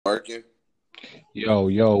Working.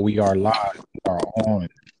 Yo, we are live. We are on.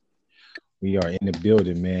 We are in the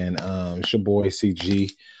building, man. It's your boy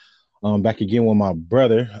CG. Back again with my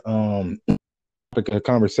brother. Topic of the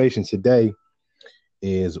conversation today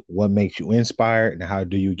is what makes you inspired and how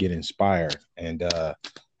do you get inspired? And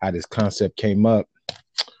how this concept came up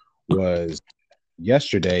was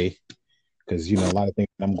yesterday, because a lot of things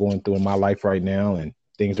I'm going through in my life right now, and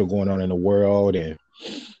things are going on in the world, and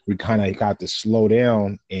we kind of got to slow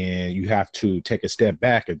down, and you have to take a step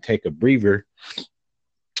back and take a breather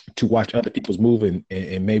to watch other people's move,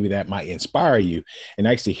 and maybe that might inspire you. And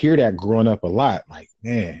I used to hear that growing up a lot. Like,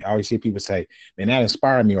 man, I always hear people say, man, that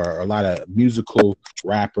inspired me, or a lot of musical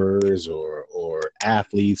rappers or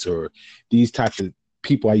athletes or these types of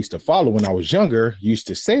people I used to follow when I was younger used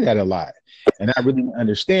to say that a lot. And I really didn't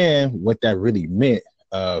understand what that really meant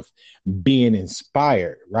of being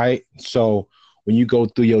inspired, right? So when you go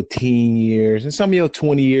through your teen years and some of your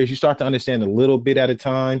 20 years, you start to understand a little bit at a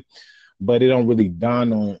time, but it don't really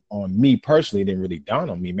dawn on me personally. It didn't really dawn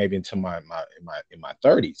on me maybe until my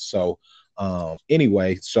 30s. So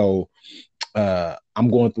anyway, so I'm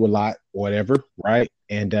going through a lot, whatever, right?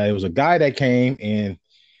 And it was a guy that came, and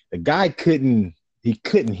the guy couldn't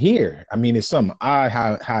hear. I mean, it's something odd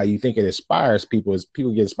how you think it inspires people. Is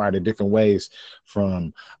people get inspired in different ways,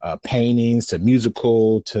 from paintings to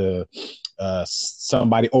musical to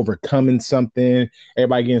somebody overcoming something.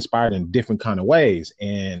 Everybody get inspired in different kind of ways.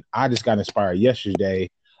 And I just got inspired yesterday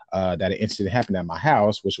that an incident happened at my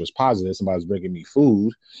house, which was positive. Somebody was bringing me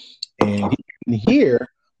food, and he couldn't hear,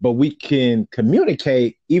 but we can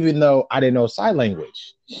communicate even though I didn't know sign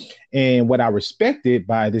language. And what I respected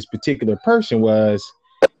by this particular person was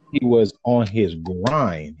he was on his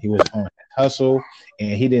grind. He was on his hustle,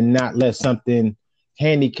 and he did not let something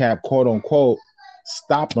handicap, quote unquote,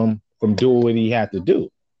 stop him from doing what he had to do.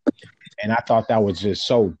 And I thought that was just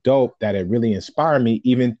so dope that it really inspired me,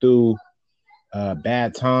 even through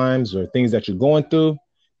bad times or things that you're going through,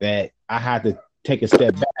 that I had to take a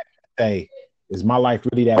step back and say, is my life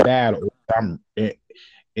really that bad? Or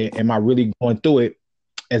am I really going through it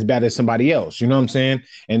as bad as somebody else? You know what I'm saying?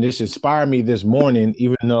 And this inspired me this morning,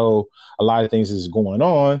 even though a lot of things is going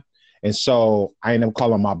on. And so I ended up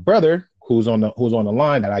calling my brother, who's on the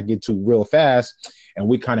line, that I get to real fast, and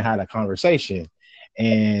we kind of had a conversation.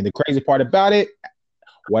 And the crazy part about it,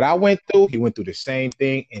 what I went through, he went through the same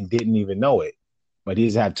thing and didn't even know it. But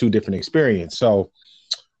he's had two different experiences.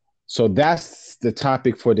 So that's the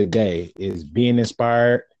topic for today, is being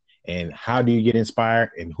inspired, and how do you get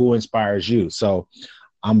inspired, and who inspires you. So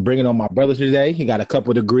I'm bringing on my brother today. He got a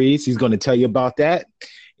couple of degrees. He's going to tell you about that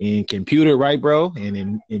in computer, right, bro? And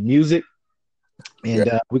in music. Yeah. And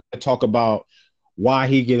we're going to talk about why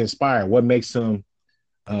he get inspired, what makes him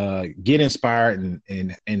get inspired,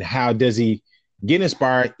 and how does he get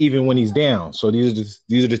inspired even when he's down. So these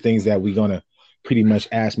are the things that we're going to pretty much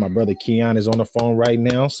ask. My brother Keon is on the phone right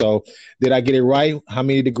now. So did I get it right? How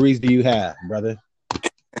many degrees do you have, brother?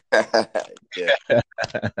 Yeah,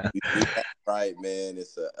 you got it right, man.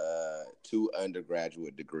 It's two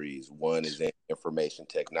undergraduate degrees. One is in information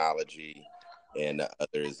technology, and the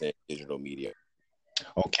other is in digital media.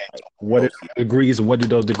 Okay. Right. What are Associate, the degrees, and what do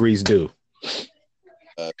those degrees do?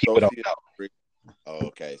 People don't associate know. degree.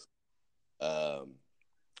 Okay. Um,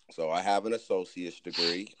 so I have an associate's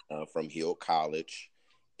degree from Hill College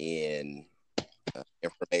in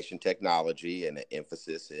information technology and an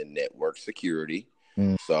emphasis in network security.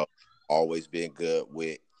 Mm, So always been good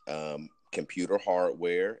with computer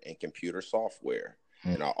hardware and computer software.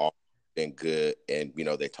 mm, And I always been good, and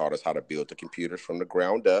they taught us how to build the computers from the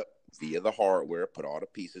ground up via the hardware, put all the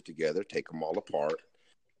pieces together, take them all apart,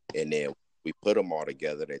 and then we put them all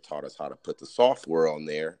together. They taught us how to put the software on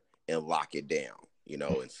there and lock it down,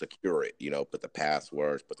 and secure it, put the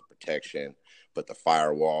passwords, put the protection, put the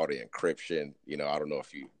firewall, the encryption. I don't know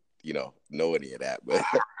if you know any of that, but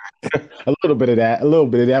a little bit of that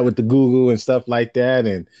with the Google and stuff like that,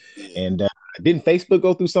 and yeah, and uh, didn't Facebook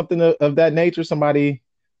go through something of that nature? Somebody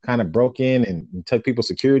kind of broke in and took people's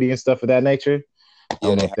security and stuff of that nature. I yeah,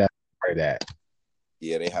 don't know they if had, that's part of that.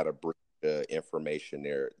 yeah, they had a breach information.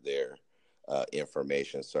 Their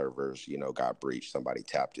information servers, got breached. Somebody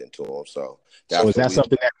tapped into them, so So that's is what that we.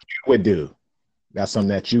 something that you would do? That's something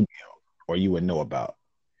that you or you would know about.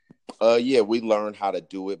 Yeah, we learned how to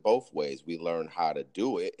do it both ways. We learned how to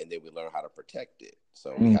do it, and then we learned how to protect it.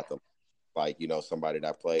 So we Mm, have to, like, somebody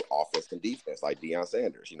that play offense and defense, like Deion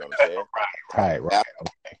Sanders. You know what I'm saying? right, right.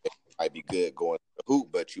 That might be good going to the hoop,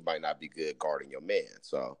 but you might not be good guarding your man.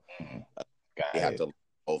 So Mhm. uh, you Got have it. to learn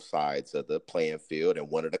both sides of the playing field. And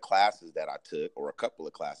one of the classes that I took, or a couple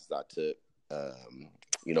of classes I took,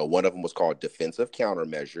 One of them was called defensive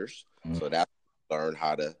countermeasures. Mm. So that learn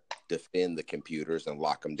how to defend the computers and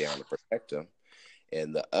lock them down and protect them.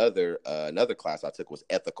 And the other another class I took was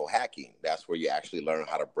ethical hacking. That's where you actually learn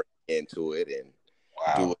how to break into it and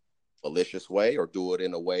do it in a malicious way, or do it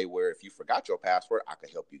in a way where if you forgot your password, I can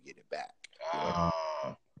help you get it back.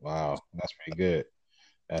 Wow, that's pretty good.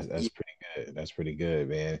 That's pretty good. That's pretty good,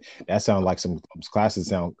 man. That sounds like some classes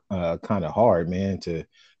sound kind of hard, man, to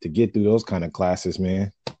get through those kind of classes,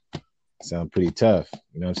 man. Sound pretty tough.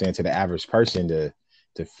 You know what I'm saying? To the average person to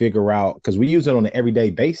figure out, because we use it on an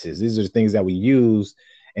everyday basis. These are the things that we use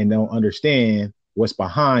and don't understand what's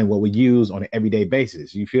behind what we use on an everyday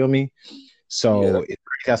basis. You feel me? So if you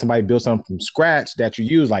got somebody build something from scratch that you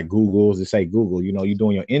use, like Google's to say Google, you're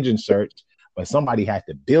doing your engine search, but somebody had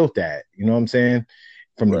to build that. You know what I'm saying?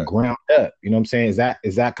 From the ground up. You know what I'm saying? Is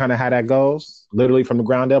that kind of how that goes? Literally from the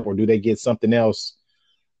ground up, or do they get something else,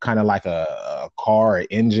 kind of like a car or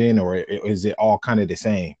engine, or is it all kind of the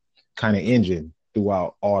same kind of engine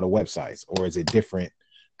throughout all the websites, or is it different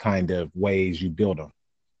kind of ways you build them?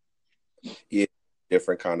 Yeah,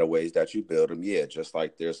 different kind of ways that you build them. Yeah, just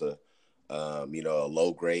like there's a a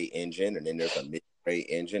low grade engine, and then there's a mid grade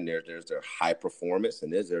engine. There's their high performance,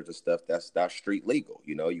 and there's the stuff that's not street legal.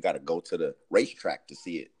 You got to go to the racetrack to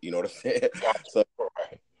see it. You know what I'm saying? So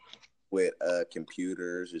with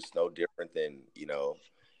computers, it's no different than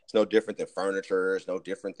it's no different than furniture. It's no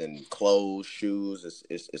different than clothes, shoes.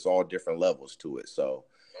 It's all different levels to it. So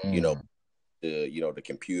the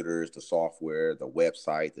computers, the software, the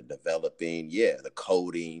website, the developing, the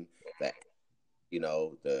coding,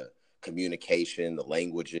 the communication, the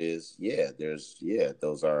languages.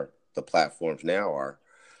 Those are the platforms now are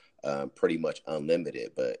pretty much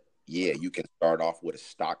unlimited. But you can start off with a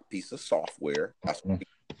stock piece of software. That's a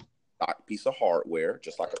stock piece of hardware,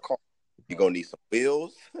 just like a car. You're gonna need some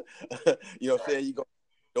wheels. You know what I'm saying? You're gonna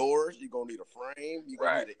need doors, you're gonna need a frame, you're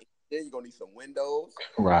gonna need an engine, you're gonna need some windows.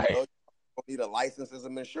 Right. You're gonna need a license and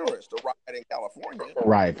some insurance to ride in California.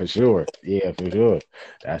 Right, for sure. Yeah, for sure.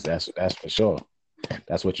 That's for sure.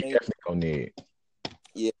 That's what you definitely gonna need.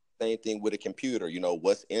 Yeah, same thing with a computer.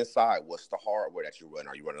 What's inside? What's the hardware that you run?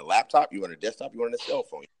 Are you running a laptop? You running a desktop? You running a cell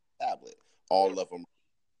phone? Tablet? All of them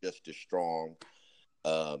just as strong.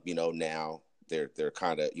 Now they're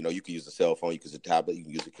kind of you can use a cell phone, you can use a tablet, you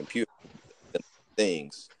can use a computer,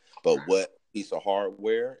 things. But what piece of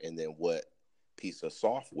hardware and then what piece of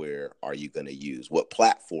software are you going to use? What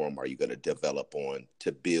platform are you going to develop on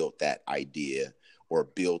to build that idea or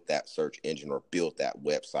build that search engine or build that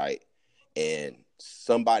website? And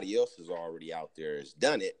somebody else is already out there has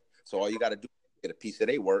done it. So all you got to do is get a piece of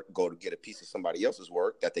their work, go to get a piece of somebody else's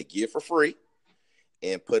work that they give for free,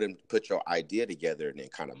 and put your idea together and then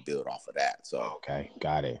kind of build off of that. So okay,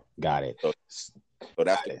 got it. So that's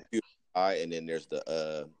the computer side, and then there's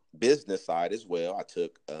the business side as well. I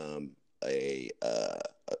took a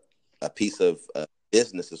piece of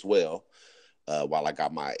business as well while I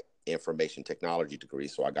got my information technology degree.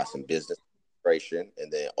 So I got some business administration,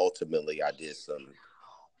 and then ultimately I did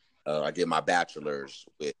my bachelor's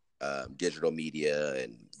with digital media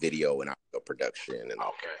and video and audio production and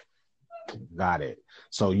all. Got it.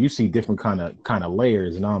 So you see different kind of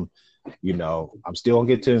layers, and I'm still gonna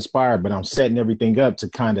get to inspire, but I'm setting everything up to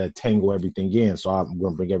kind of tangle everything in. So I'm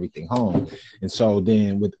gonna bring everything home. And so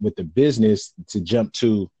then with the business, to jump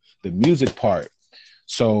to the music part.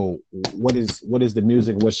 So what is the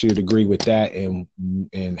music? What's your degree with that,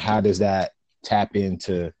 and how does that tap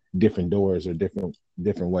into different doors or different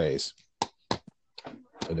ways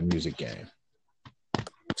for the music game?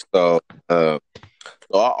 So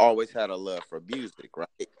I always had a love for music, right?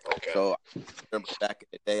 Okay. So I remember back in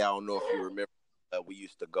the day, I don't know if you remember, we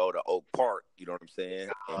used to go to Oak Park, you know what I'm saying?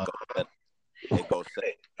 And go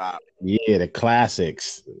set up. Yeah, the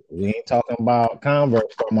classics. We ain't talking about Converse,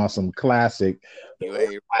 talking about some classic.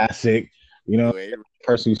 Classic.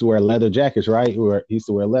 Person used to wear leather jackets, right? He used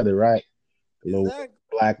to wear leather, right? Little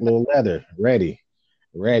black little leather, ready,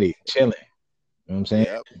 chilling. You know what I'm saying?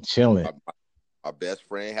 Yep. Chilling. My best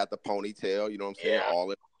friend had the ponytail, you know what I'm saying?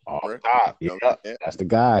 Yeah. All top. That's the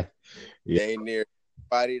guy. Yeah. Ain't near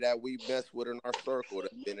anybody that we messed with in our circle that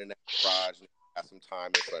been in that garage and got some time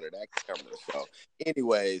in front of that camera. So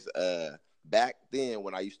anyways, back then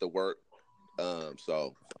when I used to work,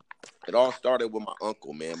 so it all started with my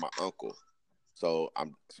uncle, man. So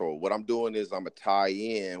what I'm doing is I'm gonna tie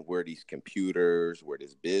in where these computers, where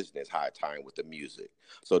this business, how I tie in with the music.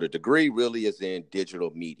 So the degree really is in digital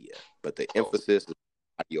media, but the emphasis is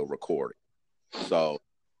audio recording. So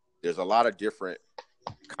there's a lot of different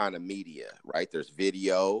kind of media, right? There's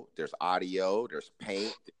video, there's audio, there's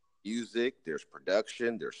paint, music, there's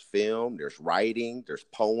production, there's film, there's writing, there's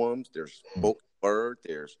poems, there's spoken word,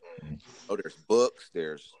 there's books,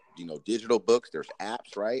 there's digital books, there's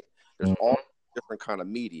apps, right? There's all different kind of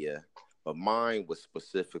media, but mine was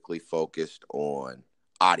specifically focused on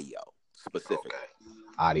audio, specifically.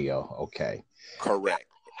 Audio, okay. Correct.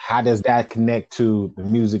 How does that connect to the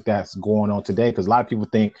music that's going on today? Because a lot of people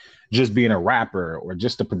think just being a rapper or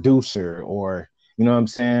just a producer or, you know what I'm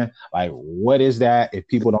saying? Like, what is that if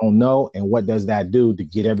people don't know? And what does that do to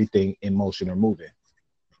get everything in motion or moving?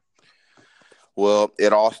 Well,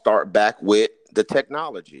 it all start back with the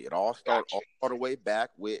technology. It all start all the way back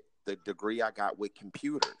with the degree I got with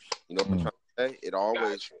computers. You know what I'm trying to say? It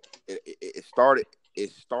always it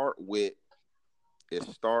start with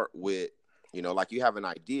like you have an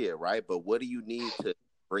idea, right? But what do you need to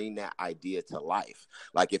bring that idea to life?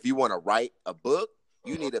 Like if you want to write a book,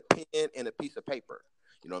 you need a pen and a piece of paper.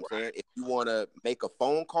 You know what I'm saying? If you want to make a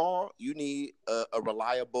phone call, you need a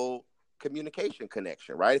reliable communication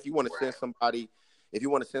connection, right? If you want to send somebody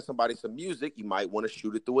some music, you might want to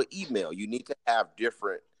shoot it through an email. You need to have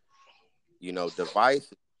different,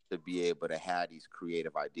 devices to be able to have these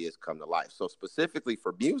creative ideas come to life. So specifically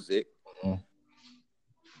for music,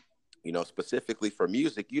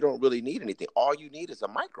 you don't really need anything. All you need is a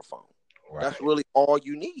microphone. Right. That's really all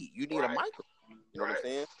you need. You need a microphone. You know what I'm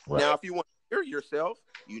saying? Right. Now, if you want to hear yourself,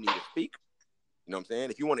 you need a speaker. You know what I'm saying?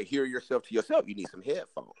 If you want to hear yourself to yourself, you need some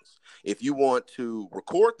headphones. If you want to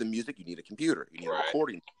record the music, you need a computer. You need a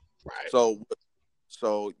recording. Right. So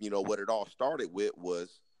what it all started with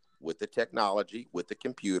was with the technology, with the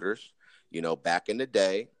computers. Back in the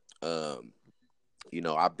day,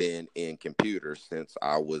 I've been in computers since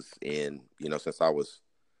I was 8,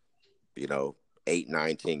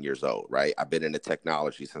 9, 10 years old, right? I've been in the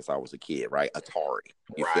technology since I was a kid, right? Atari.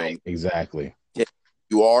 You feel me? Exactly.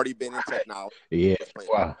 You already been in technology. Yeah.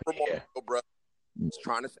 Wow. Bro.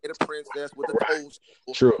 Trying to say the princess with the toes.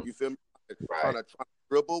 True. You feel me? Trying to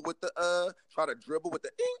dribble with the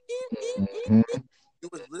You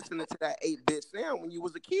was listening to that 8-bit sound when you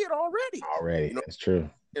was a kid already. That's true.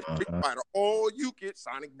 Street Fighter, you get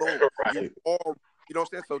Sonic Boom. Right. You know what I'm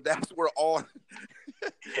saying? So that's where all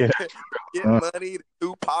Get Money, the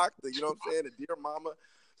Tupac, the Dear Mama.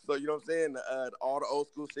 So you know what I'm saying? All the old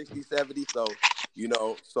school 60s, 70s. So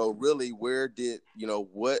so really, where did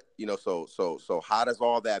so how does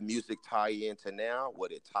all that music tie into now?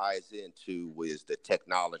 What it ties into is the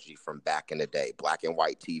technology from back in the day: black and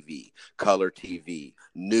white TV, color TV,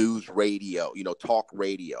 news radio, talk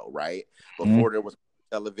radio, right? Before there was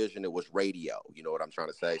television, it was radio. You know what I'm trying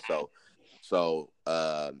to say? So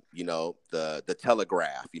the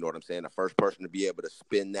telegraph, you know what I'm saying? The first person to be able to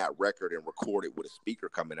spin that record and record it with a speaker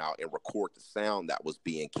coming out and record the sound that was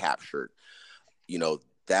being captured.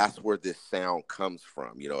 That's where this sound comes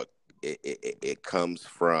from. It comes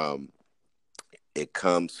from,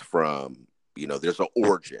 there's an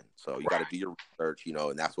origin. So you got to do your research,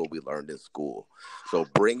 and that's what we learned in school. So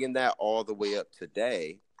bringing that all the way up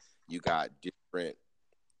today, you got different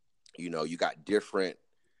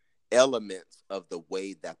elements of the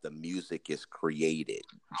way that the music is created,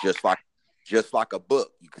 just like a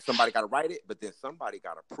book. Somebody got to write it, but then somebody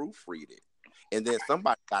got to proofread it, and then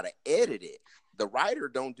somebody got to edit it. The writer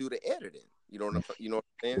don't do the editing. You know what I'm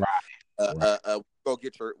saying? Right.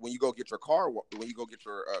 When you go get your car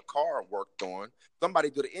worked on, somebody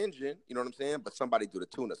do the engine. You know what I'm saying? But somebody do the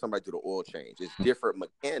tune-up. Somebody do the oil change. It's different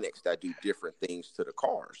mechanics that do different things to the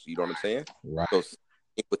cars. You know what I'm saying? Right. So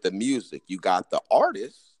with the music, you got the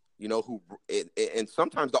artists. And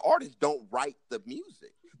sometimes the artists don't write the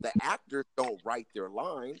music. The actors don't write their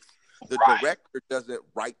lines. The director doesn't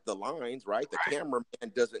write the lines, right? The cameraman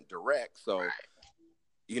doesn't direct. So,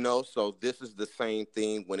 so this is the same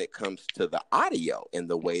thing when it comes to the audio and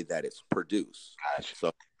the way that it's produced.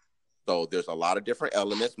 Gotcha. So there's a lot of different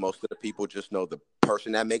elements. Most of the people just know the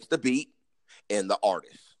person that makes the beat and the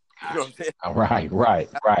artist. You know what I'm saying? Right.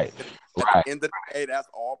 At the end of the day, that's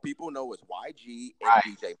all people know is YG and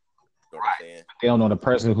DJ. You know what I'm saying? They don't know the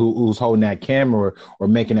person who's holding that camera or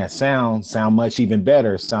making that sound much even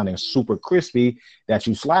better, sounding super crispy that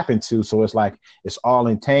you slapping to. So it's like it's all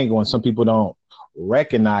entangled, and some people don't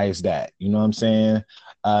recognize that. You know what I'm saying?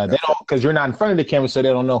 They don't, because you're not in front of the camera, so they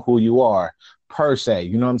don't know who you are per se.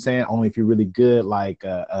 You know what I'm saying? Only if you're really good, like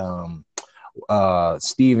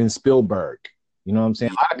Steven Spielberg. You know what I'm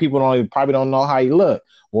saying? A lot of people probably don't know how you look.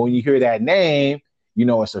 But when you hear that name,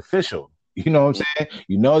 it's official. You know what I'm saying?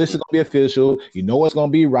 This is going to be official. It's going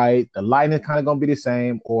to be right. The lighting is kind of going to be the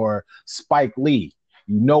same. Or Spike Lee.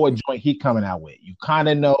 You know what joint he coming out with. You kind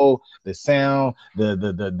of know the sound,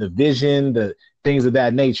 the vision, the things of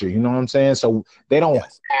that nature. You know what I'm saying? So they don't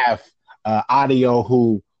have audio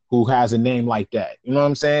who has a name like that. You know what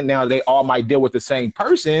I'm saying? Now they all might deal with the same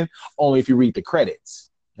person, only if you read the credits.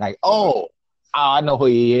 Like, I know who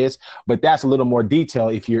he is, but that's a little more detail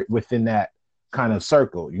if you're within that kind of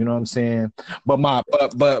circle. You know what I'm saying?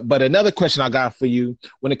 But another question I got for you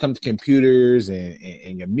when it comes to computers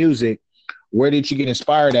and your music, where did you get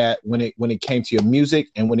inspired at when it came to your music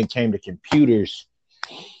and when it came to computers,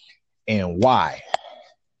 and why?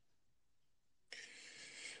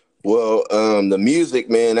 Well, the music,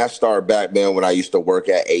 man, that started back, man, when I used to work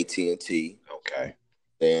at AT&T. Okay.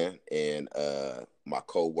 And my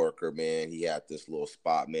coworker, man, he had this little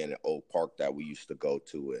spot, man, in Oak Park that we used to go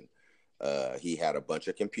to, and he had a bunch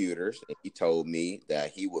of computers, and he told me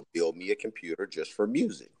that he would build me a computer just for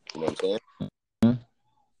music. You know what I'm saying? Mm-hmm.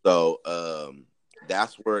 So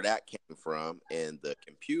that's where that came from. And the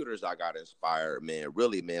computers, I got inspired, man,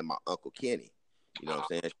 really, man, my Uncle Kenny. You know what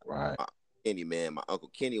I'm saying? Right. My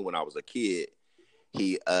Uncle Kenny, when I was a kid,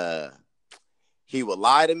 he would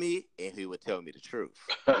lie to me and he would tell me the truth.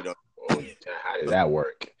 You know, how did that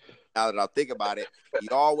work? Now that I think about it, he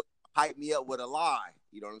always hyped me up with a lie.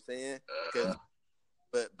 You know what I'm saying?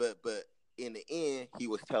 But in the end, he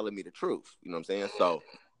was telling me the truth. You know what I'm saying? So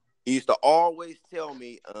he used to always tell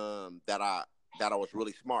me that I was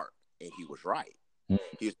really smart, and he was right.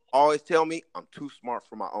 He used to always tell me I'm too smart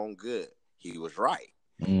for my own good. He was right.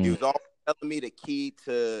 He was always telling me the key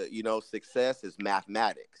to, success is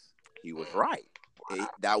mathematics. He was right.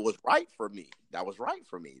 That was right for me.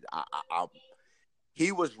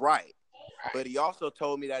 He was right. But he also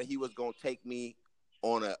told me that he was going to take me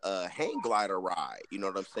on a hang glider ride. You know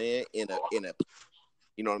what I'm saying? In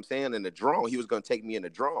a drone. He was going to take me in a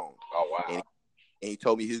drone. Oh, wow. And he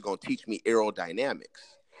told me he was going to teach me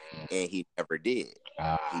aerodynamics. And he never did.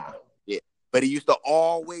 He did. But he used to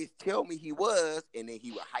always tell me he was, and then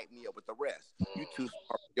he would hype me up with the rest. You too smart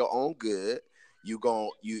for your own good. You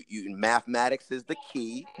mathematics is the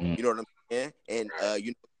key. You know what I'm saying? And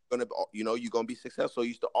you're gonna be successful. He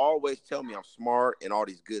used to always tell me I'm smart and all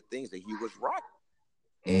these good things, and he was right.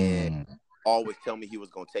 And always tell me he was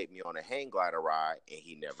gonna take me on a hang glider ride, and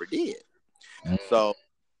he never did. So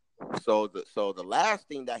the last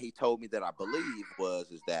thing that he told me that I believe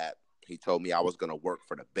is that he told me I was gonna work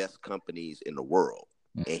for the best companies in the world,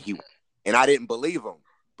 and I didn't believe him,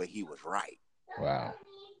 but he was right. Wow.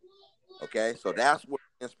 Okay, so that's where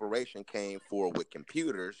inspiration came with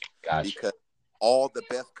computers. Gotcha. Because all the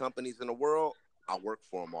best companies in the world, I work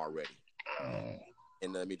for them already.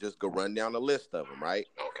 And let me just go run down the list of them, right?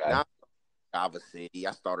 Okay. Now, Java City,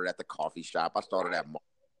 I started at the coffee shop. I started at Marshall,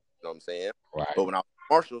 you know what I'm saying? Right. But when I was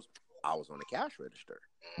at Marshall's, I was on the cash register.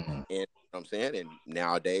 And you know what I'm saying? And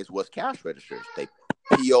nowadays, what's cash registers? They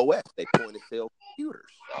POS, they point of sale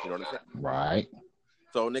computers. You know what I'm saying? Right.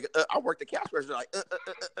 So, nigga, I worked the cash register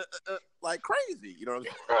like crazy. You know what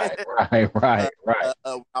I'm saying? Right.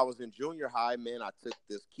 I was in junior high, man. I took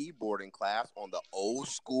this keyboarding class on the old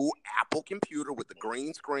school Apple computer with the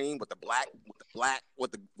green screen, with the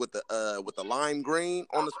lime green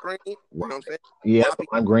on the screen. You know what I'm saying? Yeah,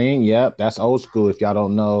 lime green. Yep, that's old school. If y'all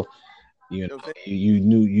don't know, you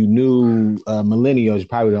knew millennials. You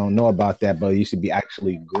probably don't know about that, but it used to be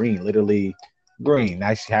actually green, literally green.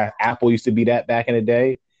 That's how Apple used to be that back in the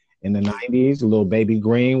day, in the 90s. A little baby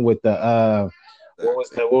green with the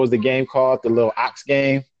what was the game called? The little ox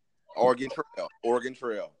game. Oregon Trail.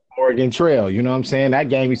 You know what I'm saying? That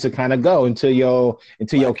game used to kind of go until your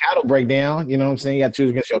cattle break down. You know what I'm saying? You got to choose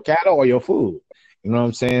against your cattle or your food. You know what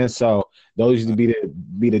I'm saying? So those used to be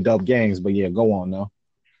the dope games. But yeah, go on though.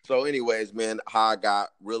 So, anyways, man, how I got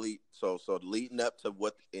really so leading up to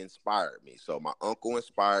what inspired me. So my uncle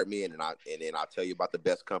inspired me, and then I'll tell you about the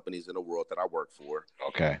best companies in the world that I work for.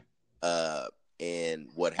 Okay. And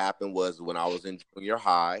what happened was when I was in junior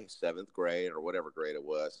high, 7th grade or whatever grade it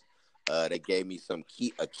was, they gave me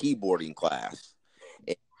a keyboarding class.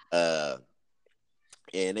 And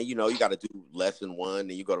then, you got to do lesson 1,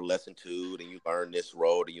 then you go to lesson 2, then you learn this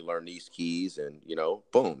road, and you learn these keys, and,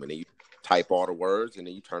 boom. And then you type all the words, and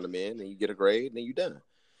then you turn them in, and you get a grade, and then you're done.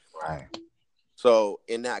 Right. So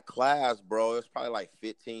in that class, bro, it's probably like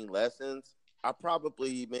 15 lessons. I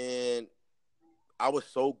was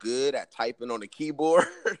so good at typing on the keyboard.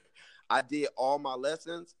 I did all my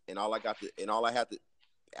lessons, and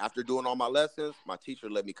after doing all my lessons, my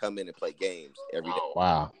teacher let me come in and play games every day. Oh,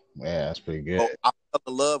 wow. Yeah, that's pretty good. So I fell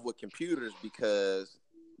in love with computers because,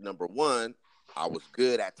 number one, I was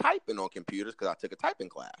good at typing on computers because I took a typing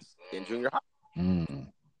class in junior high.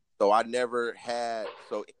 So I never had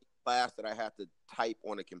class that I had to type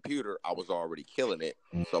on a computer, I was already killing it.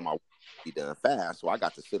 Mm-hmm. So my work be done fast. So I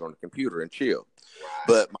got to sit on the computer and chill.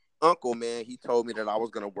 But my uncle, man, he told me that I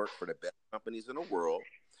was going to work for the best companies in the world.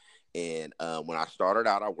 And when I started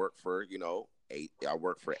out, I worked for,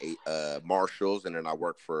 Marshalls, and then I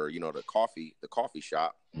worked for, the coffee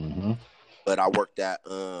shop. Mm-hmm. But I worked at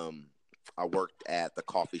the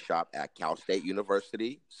coffee shop at Cal State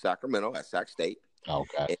University, Sacramento, at Sac State.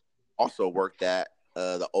 Okay. And also worked at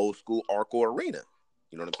the old school Arco Arena.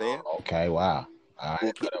 You know what I'm saying? Okay. Wow.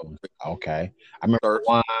 Okay. I remember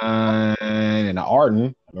one in the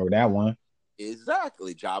Arden. I remember that one.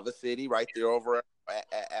 Exactly. Java City right there over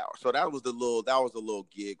so that was a little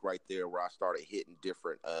gig right there where I started hitting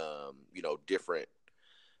different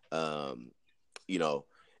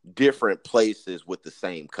different places with the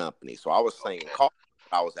same company. So I was saying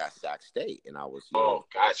I was at Sac State, and I was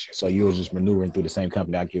gotcha. So you were just maneuvering through the same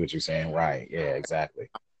company. I get what you're saying, right? Yeah, exactly.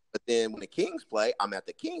 But then when the Kings play, I'm at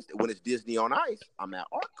the Kings. When it's Disney on Ice, I'm at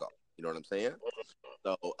Arco. You know what I'm saying?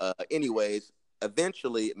 So, anyways,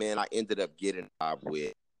 eventually, man, I ended up getting a job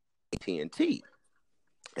with AT&T,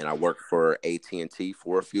 and I worked for AT&T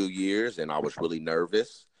for a few years, and I was really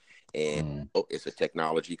nervous. And it's a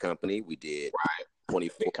technology company. We did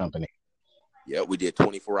 24 company. Yeah, we did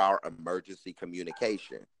 24-hour emergency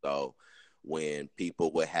communication. So when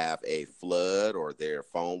people would have a flood or their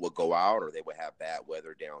phone would go out or they would have bad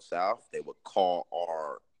weather down south, they would call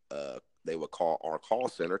our call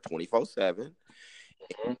center 24/7.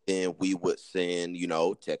 And then we would send,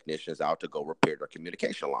 technicians out to go repair their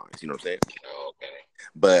communication lines. You know what I'm saying? Okay.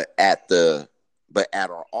 But at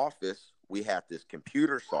our office, we had this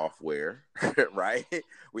computer software, right?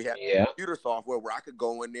 We had computer software where I could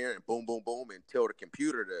go in there and boom, boom, boom, and tell the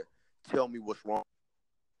computer to tell me what's wrong.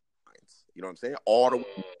 You know what I'm saying? All the way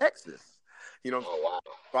to Texas. You know,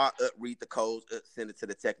 so I read the codes, send it to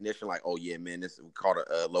the technician, like, oh yeah, man, we call it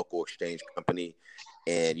a local exchange company,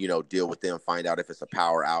 and deal with them, find out if it's a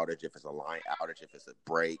power outage, if it's a line outage, if it's a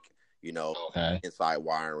break, inside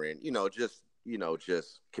wiring, just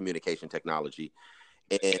communication technology.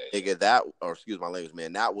 And nigga, excuse my language,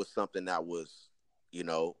 man, that was something that was,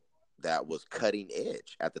 that was cutting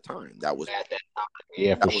edge at the time. That was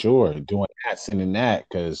sure. Doing that, sending that,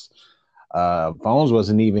 because phones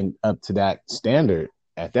wasn't even up to that standard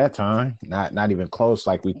at that time. Not even close.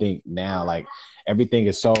 Like we think now. Like everything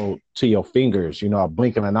is so to your fingers. A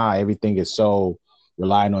blink of an eye. Everything is so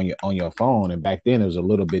relying on your phone. And back then it was a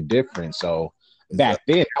little bit different. So back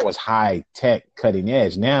then that was high tech, cutting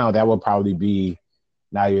edge. Now that would probably be.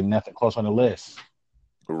 Now you're nothing close on the list.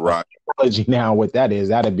 Right. Technology now, what that is,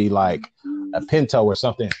 that'd be like a Pinto or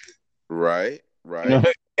something. Right. And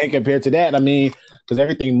compared to that, I mean, because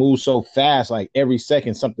everything moves so fast, like every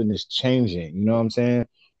second something is changing. You know what I'm saying?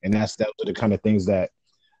 And those are the kind of things that,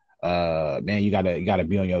 man, you gotta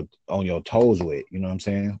be on your toes with. You know what I'm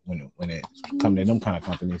saying? When it comes to them kind of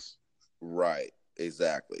companies. Right.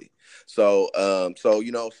 Exactly. So AT&T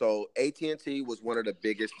was one of the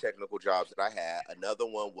biggest technical jobs that I had. Another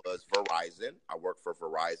one was Verizon. I worked for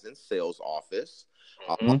Verizon sales office.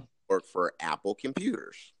 I worked for Apple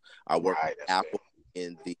Computers. I worked for Apple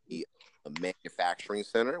in the manufacturing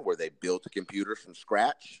center where they built the computers from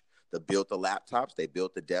scratch. They built the laptops. They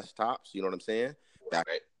built the desktops. You know what I'm saying? Back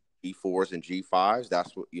G4s and G5s.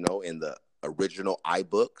 That's what, in the original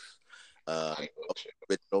iBooks.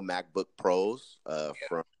 Original MacBook Pros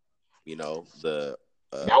from that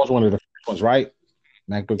was one of the first ones, right?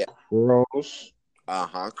 MacBook Pros.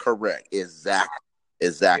 Correct.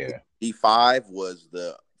 Exactly. G5 was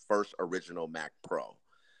the first original Mac Pro.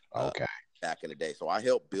 Okay. Back in the day, so I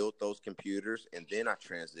helped build those computers, and then I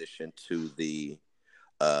transitioned to the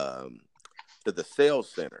sales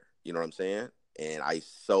center. You know what I'm saying? And I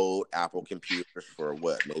sold Apple computers for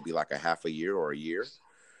maybe like a half a year or a year.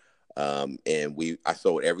 And I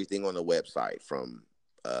sold everything on the website, from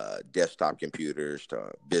desktop computers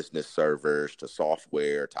to business servers to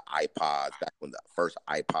software to iPods, back when the first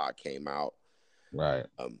iPod came out. Right.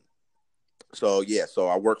 So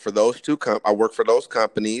I worked for those I worked for those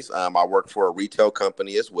companies. I worked for a retail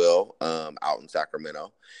company as well, out in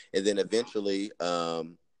Sacramento, and then eventually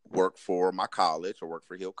worked for my college. I worked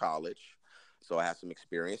for Hill College, so I had some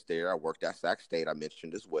experience there. I worked at Sac State, I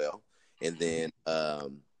mentioned as well, and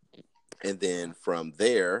then from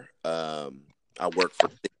there, I worked for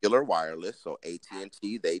Singular Wireless, so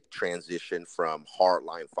AT&T. They transitioned from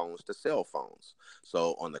hardline phones to cell phones.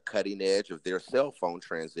 So on the cutting edge of their cell phone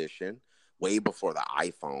transition, way before the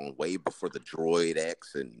iPhone, way before the Droid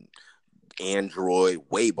X and Android,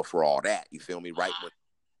 way before all that. You feel me? Right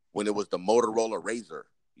when it was the Motorola Razr.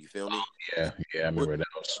 You feel me? Yeah, I remember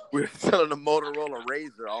those. We were selling the Motorola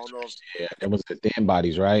Razr. I don't know if That was the thin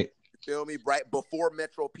bodies, right? you feel me. Right before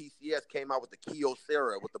Metro PCS came out with the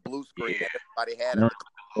Kyocera with the blue screen that everybody had.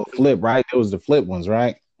 Flip, right? It was the flip ones,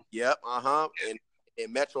 right? Yep. And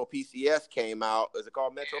Metro PCS came out. Is it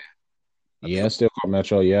called Metro? Yeah, it's still called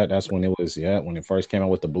Metro. Yeah, that's when it was. Yeah, when it first came out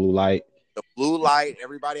with the blue light. The blue light.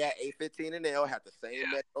 Everybody at 815 and L had the same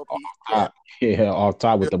Metro PCS. Yeah, off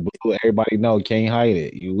top with the blue. Everybody know, can't hide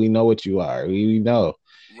it. We know what you are. We know.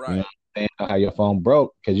 Right. You know how your phone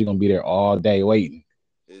broke because you're gonna be there all day waiting.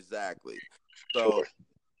 Exactly. So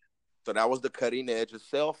that was the cutting edge of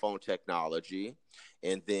cell phone technology.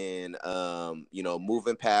 And then,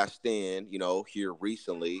 moving past then, here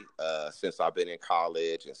recently, since I've been in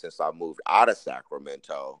college and since I moved out of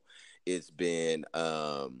Sacramento, it's been,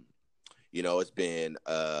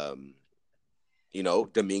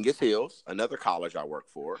 Dominguez Hills, another college I work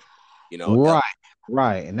for,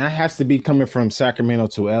 Right. And that has to be coming from Sacramento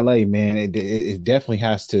to LA, man. It definitely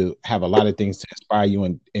has to have a lot of things to inspire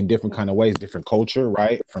you in different kind of ways, different culture,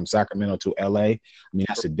 right? From Sacramento to LA. I mean,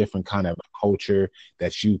 that's a different kind of culture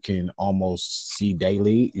that you can almost see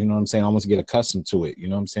daily. You know what I'm saying? Almost get accustomed to it. You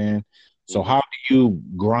know what I'm saying? So how do you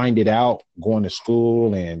grind it out going to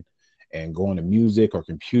school and going to music or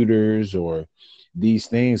computers or these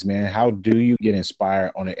things, man? How do you get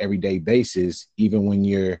inspired on an everyday basis, even when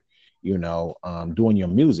you're doing your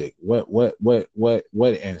music? What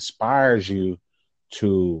inspires you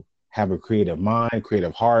to have a creative mind,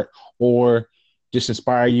 creative heart, or just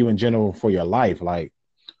inspire you in general for your life? Like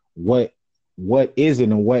what is it,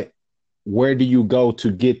 and where do you go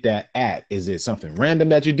to get that at? Is it something random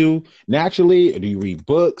that you do naturally, or do you read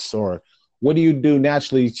books, or what do you do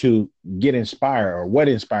naturally to get inspired, or what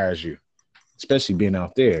inspires you, especially being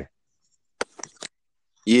out there?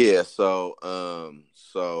 Yeah.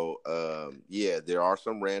 There are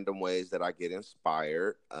some random ways that I get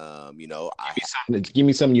inspired. Give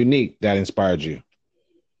me something unique that inspired you.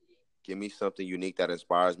 Give me something unique that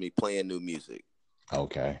inspires me. Playing new music.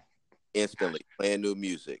 Okay. Instantly playing new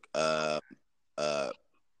music. Playing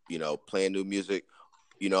new music.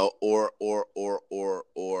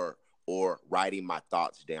 Or writing my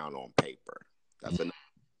thoughts down on paper. That's another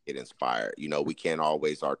get inspired. We can't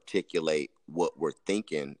always articulate what we're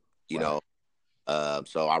thinking.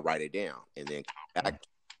 So I write it down, and then I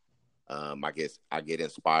get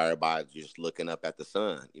inspired by just looking up at the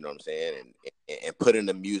sun. You know what I'm saying, and putting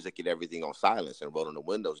the music and everything on silence and rolling the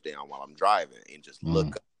windows down while I'm driving and just look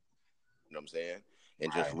up. You know what I'm saying,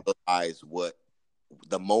 and just realize what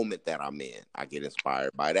the moment that I'm in. I get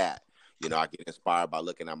inspired by that. I get inspired by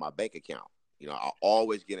looking at my bank account. I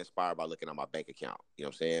always get inspired by looking at my bank account. You know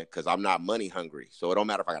what I'm saying? Because I'm not money hungry. So it don't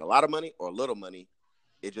matter if I got a lot of money or a little money.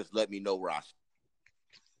 It just let me know where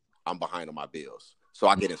I'm behind on my bills. So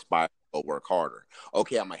I get inspired to go work harder.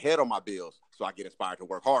 Okay, I'm ahead on my bills. So I get inspired to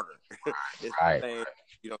work harder. It's the same,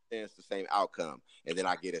 it's the same outcome. And then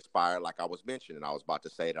I get inspired, like I was mentioning. I was about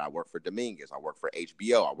to say that I work for Dominguez. I work for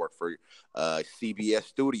HBO. I work for CBS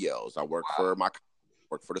Studios. I work for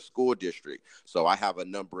the school district. So I have a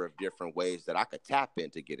number of different ways that I could tap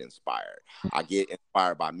in to get inspired. I get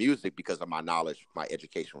inspired by music because of my knowledge, my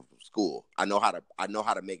education from school. I know how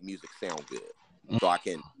to make music sound good. So I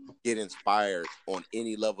can get inspired on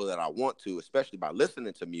any level that I want to, especially by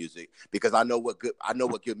listening to music, because I know what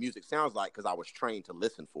good music sounds like because I was trained to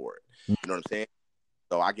listen for it. You know what I'm saying?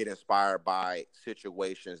 So I get inspired by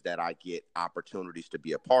situations that I get opportunities to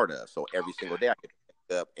be a part of. So every single day I get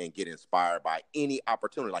up and get inspired by any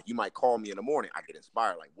opportunity. Like you might call me in the morning, I get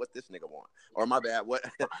inspired. Like, what this nigga want? Or my bad, what?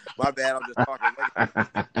 My bad. I'm just talking.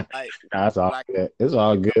 That's all good. It's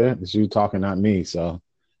all good. It's you talking, not me. So,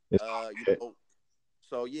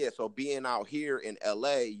 So being out here in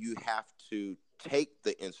LA, you have to take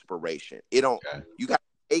the inspiration. You got to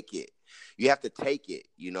take it. You have to take it.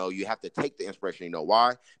 You have to take the inspiration. You know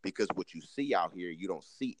why? Because what you see out here, you don't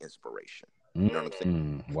see inspiration. You know what I'm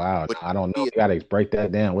saying? Wow. I don't know. You got to break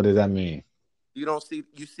that down. What does that mean? You don't see,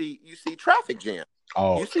 you see traffic jam.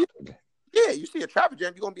 Oh, you see a traffic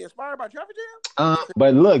jam. You're going to be inspired by traffic jam?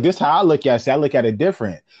 But look, this is how I look at it. See, I look at it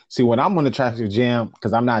different. See, when I'm on the traffic jam,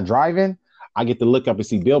 because I'm not driving, I get to look up and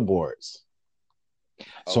see billboards.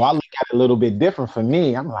 So I look at it a little bit different for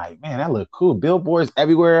me. I'm like, man, that look cool. Billboards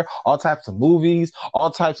everywhere, all types of movies,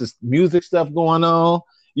 all types of music stuff going on.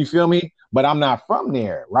 You feel me? But I'm not from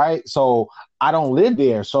there, right? So I don't live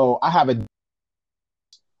there. So I have a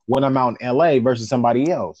when I'm out in LA versus somebody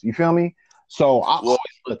else. You feel me? So I always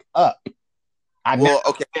look up. Maybe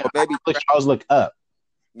I always look up.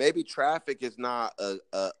 Maybe traffic is not a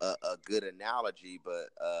good analogy, but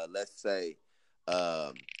let's say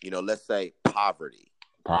poverty.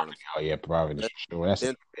 Poverty. Oh yeah, poverty. Sure. That's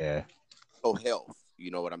Then yeah. health.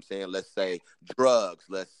 You know what I'm saying? Let's say drugs.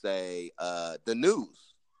 Let's say the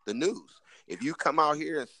news. The news. If you come out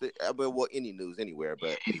here and sit, well, any news anywhere,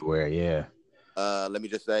 but Anywhere, yeah. let me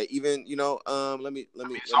just say, even It's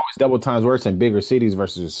always double times worse in bigger cities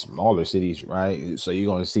versus smaller cities, right? So you're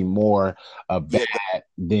going to see more of that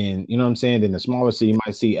than, you know what I'm saying, than the smaller city. You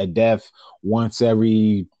might see a death once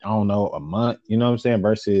every, I don't know, a month, you know what I'm saying,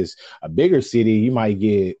 versus a bigger city, you might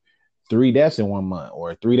get 3 deaths in 1 month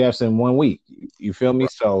or 3 deaths in 1 week. You feel me?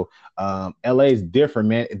 Right. So LA is different,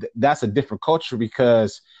 man. That's a different culture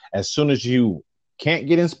because as soon as you can't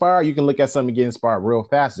get inspired, you can look at something and get inspired real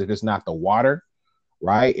fast if it's not the water,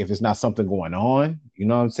 right? If it's not something going on, you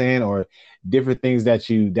know what I'm saying, or different things that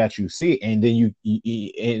you see, and then you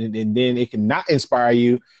and then it can not inspire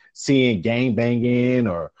you seeing gang banging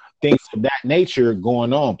or things of that nature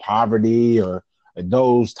going on, poverty or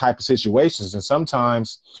those type of situations. And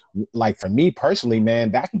sometimes, like for me personally,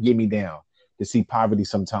 man, that can get me down to see poverty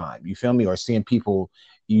sometime. You feel me? Or seeing people,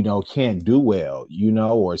 you know, can't do well, you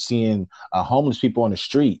know, or seeing homeless people on the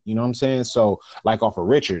street, you know what I'm saying? So like off of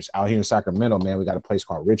Richards out here in Sacramento, man, we got a place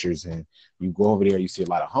called Richards, and you go over there, you see a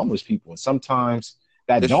lot of homeless people. And sometimes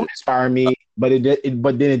that don't inspire me, but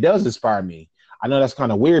but then it does inspire me. I know that's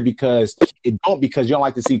kind of weird because you don't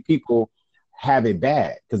like to see people have it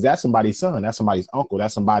bad, because that's somebody's son, that's somebody's uncle,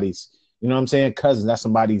 that's somebody's, you know what I'm saying, cousin, that's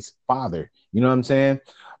somebody's father, you know what I'm saying?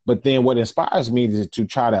 But then what inspires me is to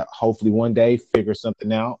try to hopefully one day figure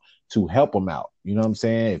something out to help them out. You know what I'm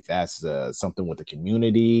saying? If that's something with the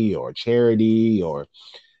community or charity or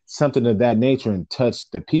something of that nature, and touch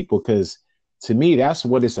the people. Because to me, that's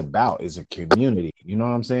what it's about, is a community. You know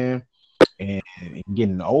what I'm saying? And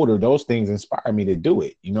getting older, those things inspire me to do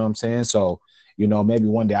it. You know what I'm saying? So, you know, maybe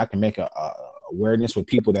one day I can make a awareness with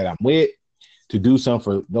people that I'm with to do something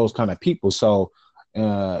for those kind of people. So,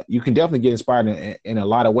 you can definitely get inspired in a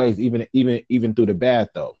lot of ways, even through the bad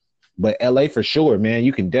though. But LA for sure, man,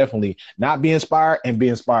 you can definitely not be inspired and be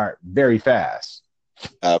inspired very fast.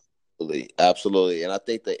 Absolutely. And I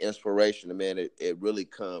think the inspiration, man, it really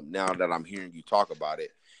come now that I'm hearing you talk about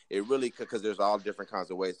it. It really, because there's all different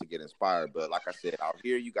kinds of ways to get inspired. But like I said, out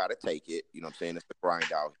here, you got to take it. You know what I'm saying? It's the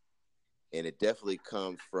grind out. And it definitely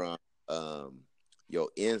comes from your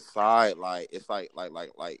inside. Like, it's like,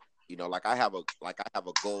 you know, like I have a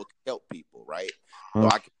goal to help people, right? So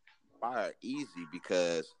I can inspire easy,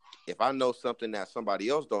 because if I know something that somebody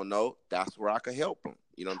else don't know, that's where I could help them.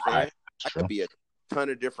 You know what I'm saying? I could be a ton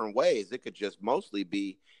of different ways. It could just mostly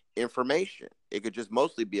be information. It could just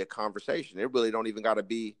mostly be a conversation. It really don't even got to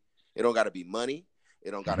be. It don't got to be money.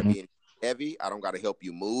 It don't got to be heavy. I don't got to help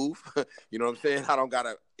you move. You know what I'm saying? I don't got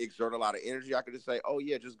to exert a lot of energy. I could just say, oh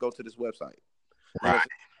yeah, just go to this website. Right.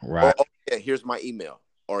 Right. Oh yeah, here's my email.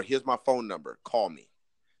 Or here's my phone number. Call me.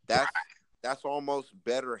 That's almost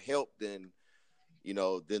better help than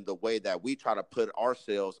the way that we try to put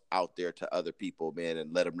ourselves out there to other people, man,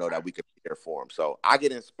 and let them know that we could be there for them. So I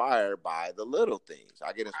get inspired by the little things.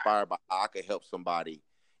 I get inspired by how I could help somebody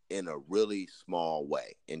in a really small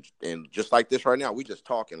way. And just like this right now, we just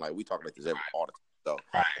talking like we talk like this all the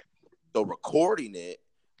time. So recording it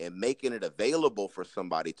and making it available for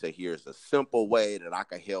somebody to hear is a simple way that I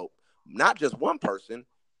could help not just one person,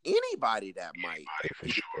 anybody that might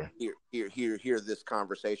hear this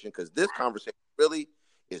conversation, because this conversation really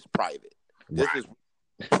is private. This is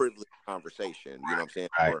privileged conversation. You know what I'm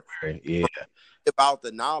saying? Yeah. About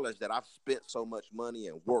the knowledge that I've spent so much money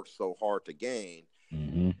and worked so hard to gain.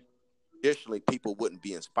 Additionally, people wouldn't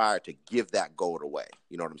be inspired to give that gold away.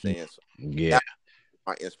 You know what I'm saying? So that's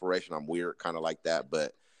my inspiration. I'm weird, kind of like that,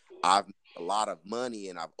 but I've made a lot of money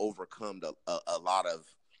and I've overcome a lot of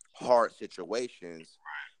hard situations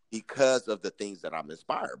because of the things that I'm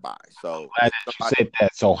inspired by. So I'm glad that you said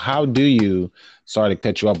that. So how do you, sorry to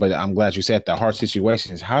cut you off, but I'm glad you said the hard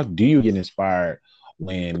situations. How do you get inspired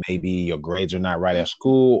when maybe your grades are not right at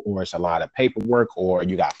school, or it's a lot of paperwork, or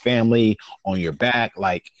you got family on your back?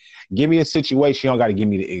 Like, give me a situation. You don't got to give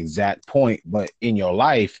me the exact point, but in your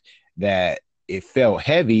life that it felt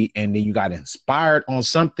heavy and then you got inspired on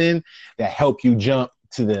something that helped you jump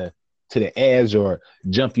to the edge, or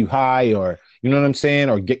jump you high, or you know what I'm saying,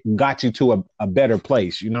 or got you to a better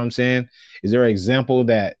place. You know what I'm saying? Is there an example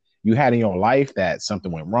that you had in your life that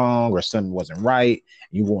something went wrong or something wasn't right?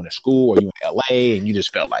 You going to school, or you in LA and you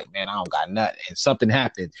just felt like, man, I don't got nothing, and something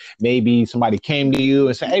happened. Maybe somebody came to you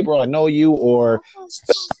and said, hey bro, I know you, or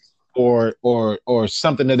or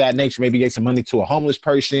something of that nature. Maybe you gave some money to a homeless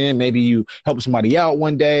person. Maybe you helped somebody out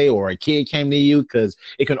one day, or a kid came to you, because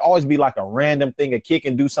it can always be like a random thing. A kid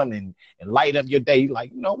can do something and light up your day. You're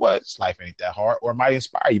like, you know what? This life ain't that hard. Or it might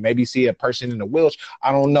inspire you. Maybe you see a person in a wheelchair.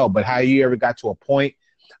 I don't know. But how you ever got to a point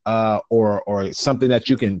or something that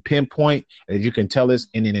you can pinpoint that you can tell us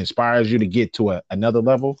and it inspires you to get to another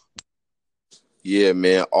level? Yeah,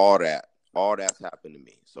 man, all that's happened to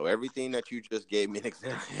me. So everything that you just gave me an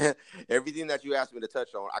example, everything that you asked me to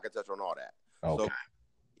touch on, I can touch on all that. Okay. So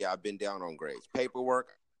yeah, I've been down on grades, paperwork,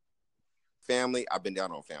 family. I've been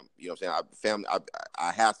down on family. You know what I'm saying?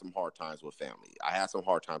 I had some hard times with family. I had some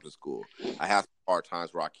hard times with school. I had some hard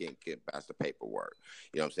times where I can't get past the paperwork.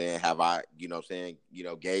 You know what I'm saying? Have I, you know what I'm saying,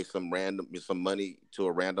 gave some money to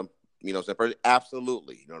a random, you know what I'm saying, person?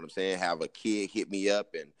 Absolutely. You know what I'm saying? Have a kid hit me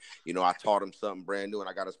up and, I taught him something brand new and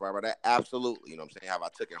I got inspired by that? Absolutely. You know what I'm saying? Have I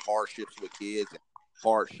taken hardships with kids and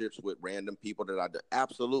hardships with random people that I did?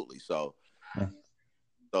 Absolutely. So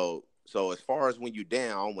as far as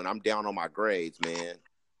when I'm down on my grades, man,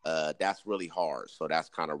 that's really hard. So that's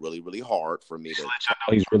kind of really, really hard for me to.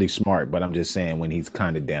 He's really smart, but I'm just saying when he's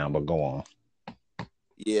kind of down. But go on.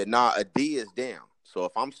 Yeah, a D is down. So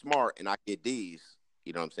if I'm smart and I get D's,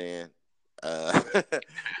 you know what I'm saying?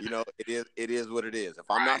 It is what it is. If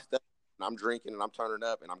I'm not studying and I'm drinking and I'm turning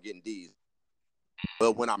up and I'm getting D's,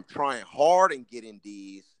 but when I'm trying hard and getting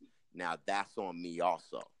D's, now that's on me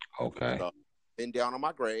also. Okay. So been down on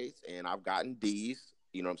my grades and I've gotten D's,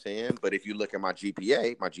 you know what I'm saying? But if you look at my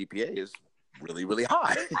GPA is really, really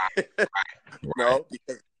high. Right.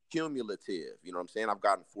 Because cumulative, you know what I'm saying? I've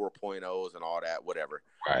gotten 4.0s and all that, whatever.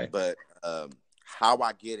 Right. But how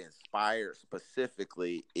I get inspired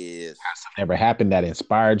specifically is never happened that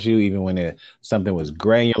inspired you, even when something was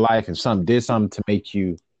great in your life and something did something to make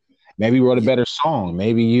you maybe wrote a better song.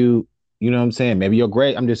 Maybe you know what I'm saying? Maybe you're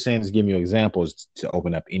great. I'm just saying, just give you examples to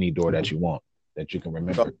open up any door that you want that you can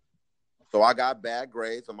remember. So I got bad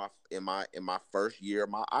grades in my first year of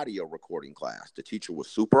my audio recording class. The teacher was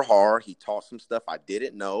super hard. He taught some stuff I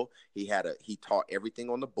didn't know. He taught everything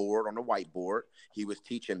on the whiteboard. He was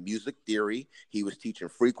teaching music theory. He was teaching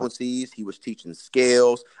frequencies. He was teaching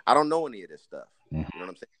scales. I don't know any of this stuff. You know what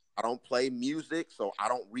I'm saying? I don't play music, so I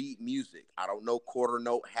don't read music. I don't know quarter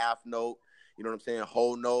note, half note, you know what I'm saying?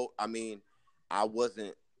 Whole note. I mean, I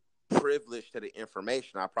wasn't privileged to the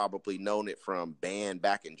information. I probably known it from band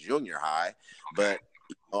back in junior high, but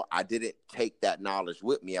I didn't take that knowledge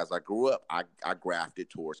with me as I grew up. I grafted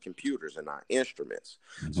towards computers and not instruments.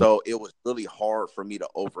 So it was really hard for me to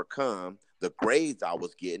overcome the grades I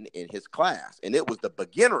was getting in his class. And it was the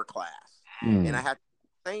beginner class. And I had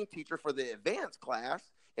the same teacher for the advanced class.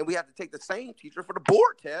 And we had to take the same teacher for the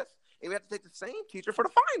board test. And we had to take the same teacher for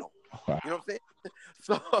the final. You know what I'm saying?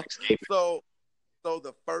 So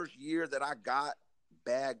the first year that I got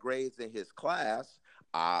bad grades in his class,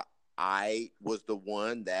 I was the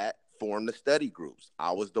one that formed the study groups.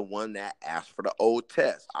 I was the one that asked for the old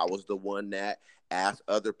test. I was the one that asked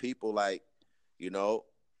other people, like,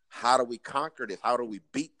 how do we conquer this? How do we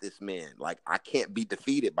beat this man? Like, I can't be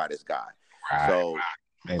defeated by this guy.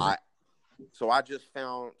 Right. So I just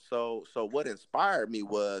found, so what inspired me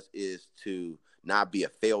is to not be a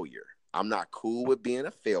failure. I'm not cool with being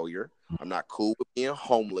a failure. I'm not cool with being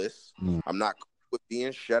homeless. I'm not cool with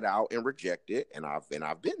being shut out and rejected. And I've been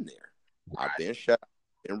there. I've been shut out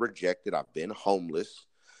and rejected. I've been homeless.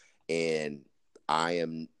 And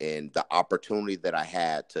the opportunity that I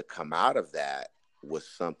had to come out of that was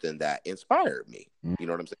something that inspired me. You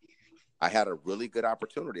know what I'm saying? I had a really good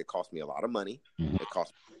opportunity. It cost me a lot of money. It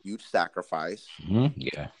cost me a huge sacrifice.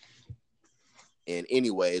 Yeah. And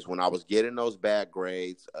anyways, when I was getting those bad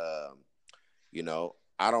grades, I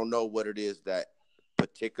don't know what it is that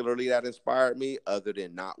particularly that inspired me, other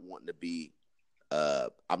than not wanting to be,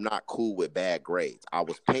 I'm not cool with bad grades. I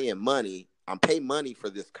was paying money. I'm paying money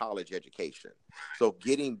for this college education. So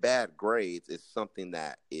getting bad grades is something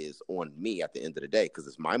that is on me at the end of the day, because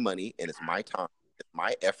it's my money and it's my time, it's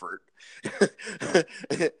my effort.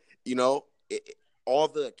 All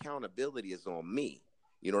the accountability is on me.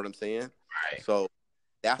 You know what I'm saying? Right. So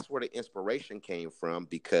that's where the inspiration came from,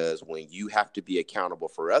 because when you have to be accountable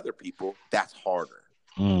for other people, that's harder.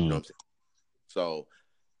 You know what I'm saying? So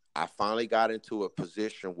I finally got into a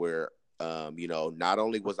position where, not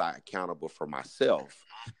only was I accountable for myself,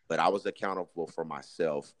 but I was accountable for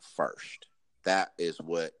myself first. That is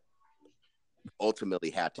what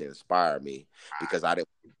ultimately had to inspire me, because I didn't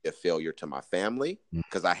want to be a failure to my family,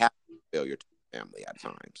 because I have been a failure to my family at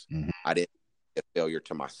times. I didn't want to be a failure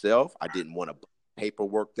to myself. I didn't want to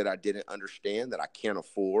paperwork that I didn't understand, that I can't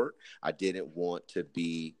afford. I didn't want to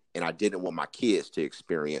be and I didn't want my kids to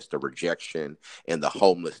experience the rejection and the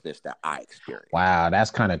homelessness that I experienced. Wow,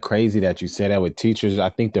 that's kind of crazy that you said that with teachers. I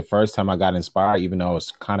think the first time I got inspired, even though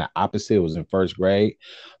it's kind of opposite, it was in first grade.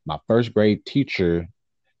 My first grade teacher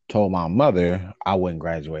told my mother I wouldn't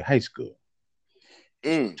graduate high school. She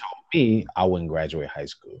told me I wouldn't graduate high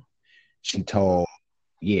school. She told,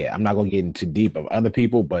 yeah, I'm not going to get into deep of other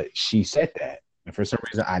people, but she said that. And for some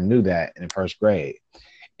reason, I knew that in first grade.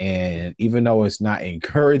 And even though it's not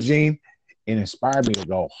encouraging, it inspired me to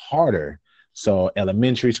go harder. So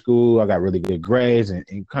elementary school, I got really good grades and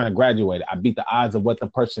kind of graduated. I beat the odds of what the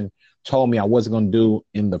person told me I wasn't going to do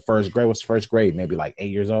in the first grade. What's first grade? Maybe like 8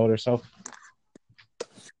 years old or so.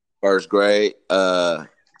 First grade, 7,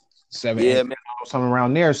 8, man. Something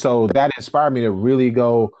around there. So that inspired me to really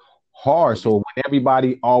go hard. So when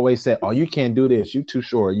everybody always said, "Oh, you can't do this. You too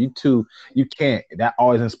short. You can't." That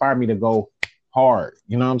always inspired me to go hard.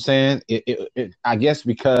 You know what I'm saying? I guess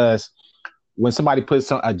because when somebody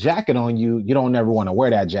puts a jacket on you, you don't never want to wear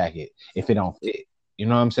that jacket if it don't fit. You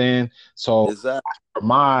know what I'm saying? So exactly. For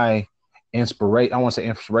my inspiration, I want to say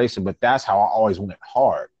inspiration, but that's how I always went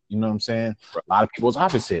hard. You know what I'm saying? A lot of people's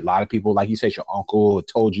opposite. A lot of people, like you said, your uncle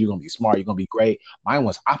told you you're going to be smart, you're going to be great. Mine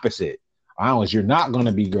was opposite. Mine was, you're not going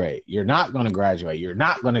to be great. You're not going to graduate. You're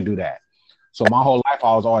not going to do that. So my whole life,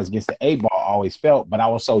 I was always against the 8 ball, I always felt, but I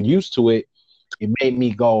was so used to it, it made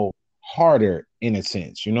me go harder in a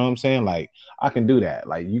sense. You know what I'm saying? Like, I can do that.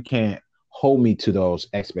 Like, you can't hold me to those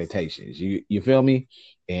expectations. You feel me?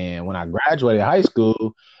 And when I graduated high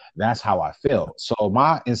school, that's how I felt. So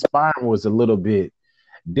my inspiring was a little bit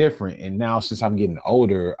different. And now since I'm getting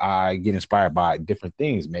older, I get inspired by different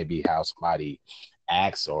things, maybe how somebody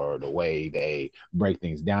acts or the way they break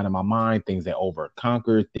things down in my mind, things that over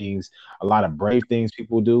conquer things, a lot of brave things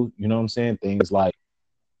people do. You know what I'm saying? Things like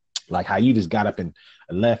how you just got up and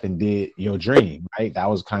left and did your dream, right? That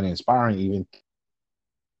was kind of inspiring. Even,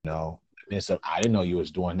 I didn't know you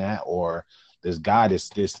was doing that. Or this guy, this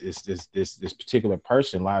particular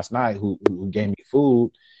person last night who gave me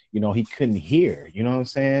food, he couldn't hear. You know what I'm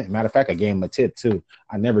saying? Matter of fact, I gave him a tip too.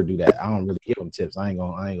 I never do that. I don't really give him tips. I ain't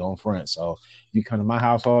going front. So if you come to my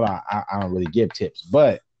household, I don't really give tips.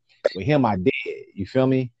 But with him, I did. You feel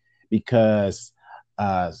me? Because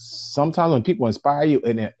sometimes when people inspire you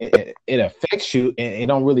and it affects you and it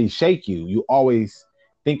don't really shake you, you always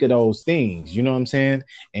think of those things. You know what I'm saying?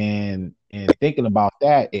 And thinking about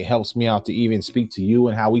that, it helps me out to even speak to you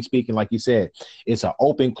and how we speak. And like you said, it's an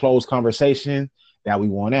open, closed conversation that we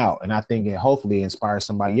want out. And I think it hopefully inspires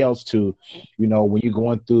somebody else to, when you're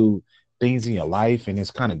going through things in your life and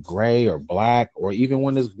it's kind of gray or black, or even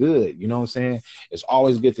when it's good, you know what I'm saying? It's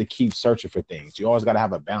always good to keep searching for things. You always got to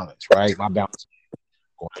have a balance, right? My balance,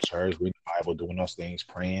 going to church, reading the Bible, doing those things,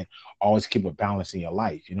 praying, always keep a balance in your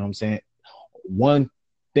life. You know what I'm saying? One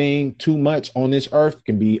thing too much on this earth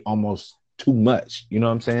can be almost too much. You know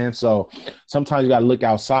what I'm saying? So sometimes you got to look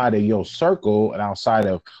outside of your circle and outside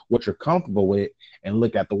of what you're comfortable with and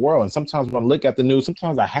look at the world. And sometimes when I look at the news,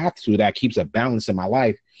 sometimes I have to, that keeps a balance in my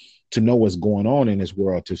life to know what's going on in this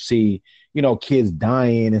world, to see, kids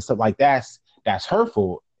dying and stuff like that. That's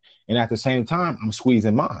hurtful. And at the same time, I'm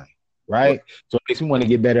squeezing mine. Right. So it makes me want to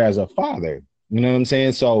get better as a father. You know what I'm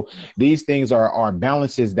saying? So these things are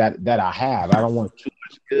balances that I have. I don't want too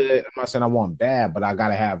much good. I'm not saying I want bad, but I got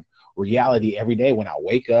to have reality every day when I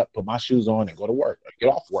wake up, put my shoes on and go to work or get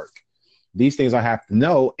off work. These things I have to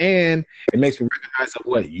know. And it makes me recognize of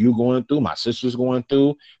what you going through, my sister's going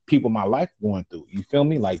through, people in my life going through. You feel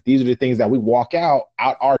me? Like, these are the things that we walk out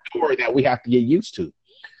our door that we have to get used to.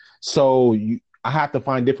 So I have to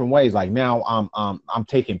find different ways. Like now I'm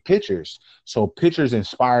taking pictures. So pictures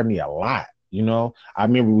inspire me a lot. I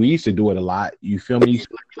remember we used to do it a lot. You feel me? You used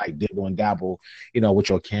to like dibble and dabble, with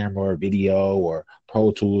your camera or video or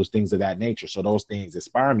Pro Tools, things of that nature. So those things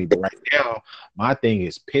inspire me. But right now, my thing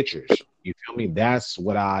is pictures. You feel me? That's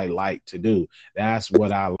what I like to do. That's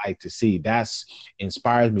what I like to see. That's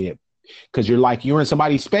inspires me, because you're in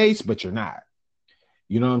somebody's space, but you're not.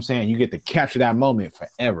 You know what I'm saying? You get to capture that moment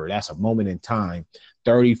forever. That's a moment in time.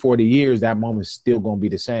 30, 40 years, that moment's still going to be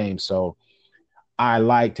the same. So I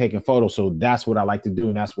like taking photos. So that's what I like to do.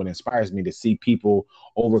 And that's what inspires me, to see people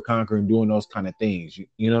over conquering, doing those kind of things.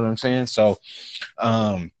 You know what I'm saying? So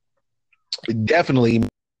definitely,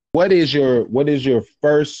 what is your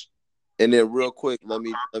first? And then real quick, let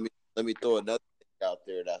me throw another thing out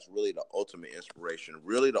there that's really the ultimate inspiration.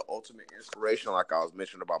 Really the ultimate inspiration, like I was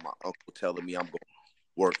mentioning about my uncle telling me I'm going to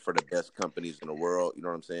work for the best companies in the world. You know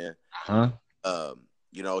what I'm saying? Huh?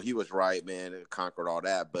 He was right, man, and conquered all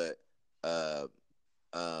that. But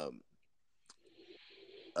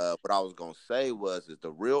what I was gonna say was is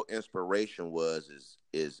the real inspiration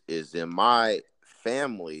is in my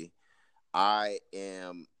family.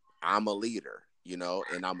 I'm a leader, you know,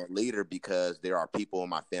 and I'm a leader because there are people in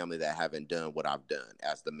my family that haven't done what I've done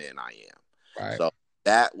as the man I am. Right. So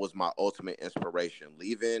that was my ultimate inspiration,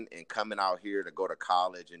 leaving and coming out here to go to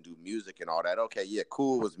college and do music and all that. Okay, yeah,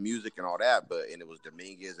 cool, it was music and all that, and it was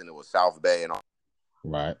Dominguez and it was South Bay and all.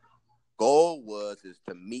 Right. Goal is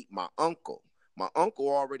to meet my uncle. My uncle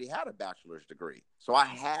already had a bachelor's degree, so I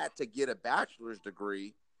had to get a bachelor's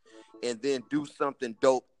degree and then do something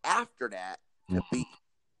dope after that to beat.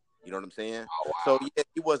 You know what I'm saying? Oh, wow. So yeah,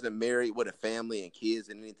 he wasn't married with a family and kids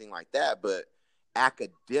and anything like that, but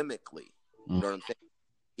academically, you know what I'm saying?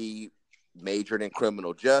 He majored in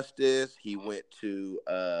criminal justice. He went to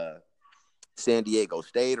San Diego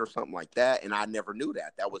State or something like that, and I never knew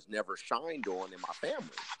that. That was never shined on in my family.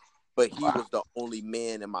 But he was the only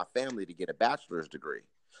man in my family to get a bachelor's degree.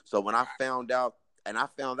 So when I found out, and I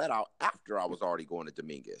found that out after I was already going to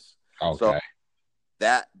Dominguez. Okay. So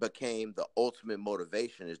that became the ultimate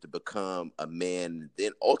motivation, is to become a man,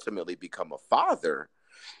 then ultimately become a father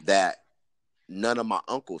that none of my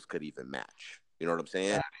uncles could even match. You know what I'm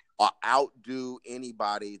saying? Or outdo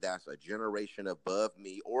anybody that's a generation above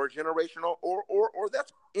me, or a generational, or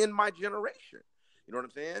that's in my generation. You know what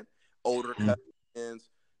I'm saying? Older cousins,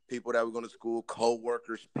 people that were going to school,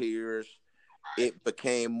 co-workers, peers. It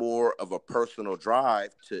became more of a personal drive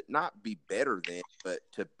to not be better than, but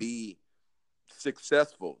to be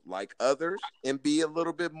successful like others and be a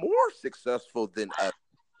little bit more successful than others.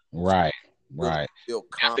 Right. Really Right. feel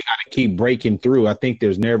Definitely got to keep breaking through. I think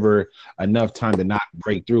there's never enough time to not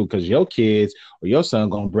break through, because your kids or your son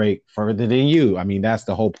gonna break further than you. I mean, that's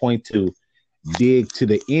the whole point, to dig to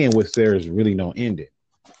the end, which there's really no ending.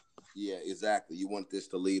 Yeah, exactly. You want this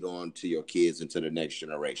to lead on to your kids and to the next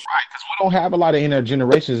generation. Right, because we don't have a lot of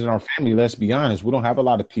intergenerations in our family. Let's be honest. We don't have a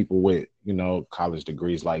lot of people with, college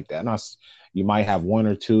degrees like that. You might have one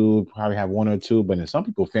or two, probably have one or two, but in some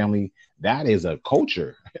people's family, that is a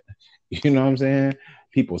culture. You know what I'm saying?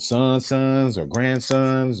 People's sons or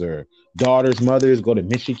grandsons or daughters, mothers go to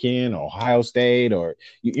Michigan or Ohio State, or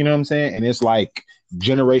you know what I'm saying? And it's like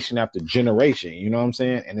generation after generation, you know what I'm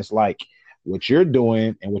saying? And it's like what you're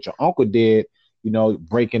doing and what your uncle did,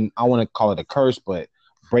 breaking, I want to call it a curse, but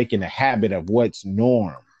breaking the habit of what's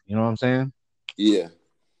norm. You know what I'm saying? Yeah.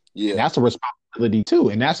 Yeah. And that's a responsibility too.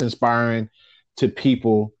 And that's inspiring to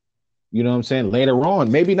people, you know what I'm saying? Later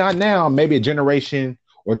on, maybe not now, maybe a generation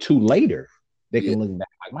or two later, they can look back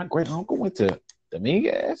like, my great uncle went to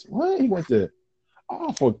Dominguez. What? He went to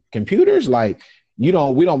for computers. Like, we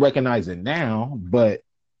don't recognize it now, but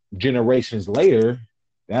generations later,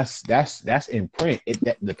 that's in print.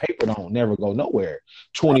 The paper don't never go nowhere.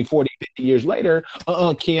 20, 40, 50 years later,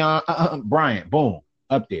 Keon, Bryant, boom,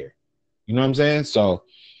 up there. You know what I'm saying? So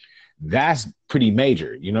that's pretty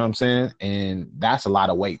major. You know what I'm saying? And that's a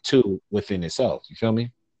lot of weight too within itself. You feel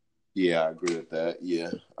me? Yeah, I agree with that.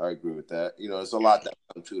 Yeah, I agree with that. It's a lot that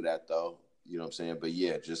comes to that, though. You know what I'm saying? But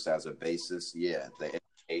yeah, just as a basis, yeah, the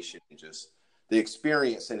education and just the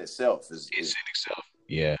experience in itself is in itself.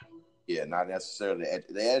 Yeah. Yeah, not necessarily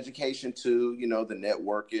the education too. The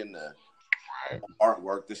networking, the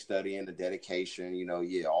artwork, the studying, the dedication.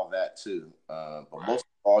 Yeah, all that too. But most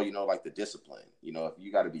of all, like the discipline. If you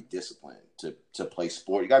got to be disciplined to play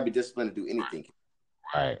sport, you got to be disciplined to do anything.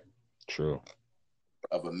 Right. True.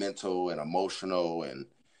 Of a mental and emotional, and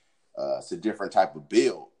it's a different type of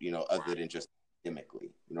build, other than just academically.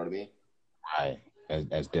 You know what I mean? Right.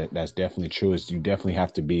 That's definitely true. You definitely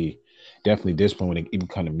have to be definitely disciplined when it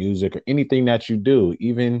comes to music or anything that you do.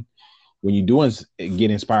 Even when you do get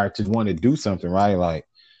inspired to want to do something, right? Like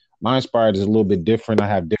my inspired is a little bit different. I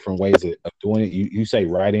have different ways of doing it. You say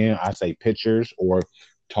writing, I say pictures or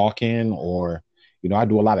talking, or I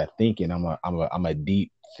do a lot of thinking. I'm a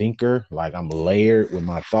deep thinker. Like I'm layered with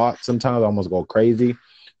my thoughts. Sometimes I almost go crazy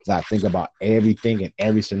because I think about everything in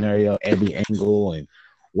every scenario, every angle, and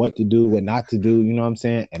what to do, what not to do. You know what I'm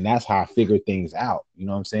saying? And that's how I figure things out. You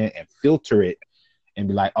know what I'm saying? And filter it and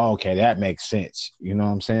be like, oh, okay, that makes sense. You know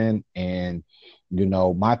what I'm saying? And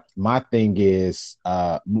my thing is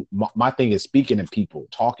my thing is speaking to people,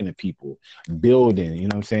 talking to people, building. You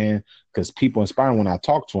know what I'm saying? Because people inspire when I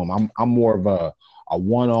talk to them. I'm more of a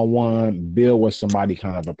one-on-one build with somebody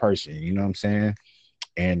kind of a person. You know what I'm saying?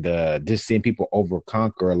 And just seeing people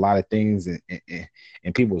conquer a lot of things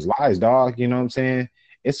in people's lives, dog. You know what I'm saying?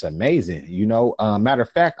 It's amazing. Matter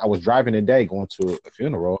of fact, I was driving today going to a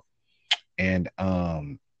funeral, and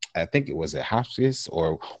I think it was a hospice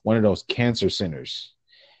or one of those cancer centers,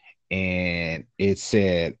 and it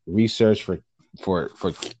said research for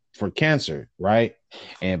cancer, right?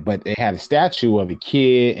 but they had a statue of a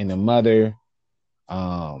kid and the mother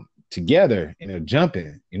together and they're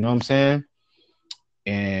jumping. You know what I'm saying?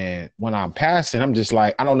 And when I'm passing, I'm just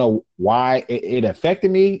like, I don't know why it affected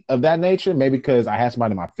me of that nature. Maybe because I had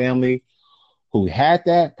somebody in my family who had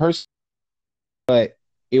that person, but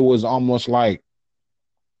it was almost like,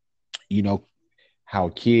 you know, how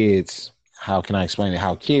kids, how can I explain it?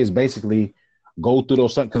 How kids basically go through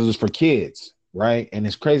those, because it's for kids, right? And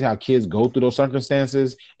it's crazy how kids go through those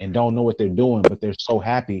circumstances and don't know what they're doing, but they're so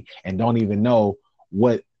happy and don't even know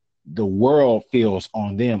what the world feels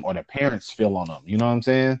on them or the parents feel on them. You know what I'm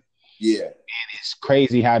saying? Yeah. And it's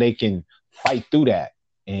crazy how they can fight through that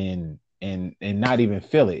and not even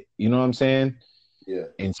feel it. You know what I'm saying? Yeah.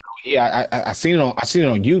 And so yeah, I seen it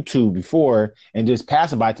on YouTube before and just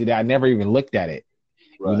passing by today. I never even looked at it.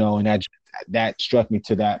 Right. You know, and that struck me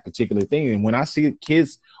to that particular thing. And when I see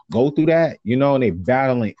kids go through that, you know, and they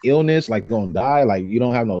battling illness, like gonna die, like you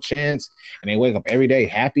don't have no chance, and they wake up every day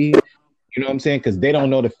happy, you know what I'm saying? Because they don't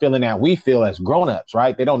know the feeling that we feel as grown-ups,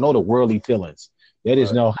 right? They don't know the worldly feelings. They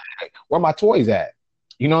just know, hey, where my toys at?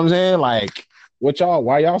 You know what I'm saying? Like,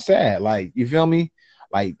 why y'all sad? Like, you feel me?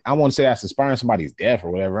 Like, I won't say that's inspiring somebody's death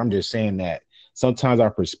or whatever. I'm just saying that sometimes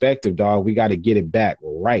our perspective, dog, we got to get it back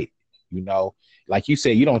right. You know, like you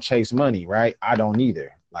said, you don't chase money, right? I don't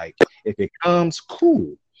either. Like, if it comes,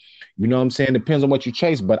 cool. You know what I'm saying? Depends on what you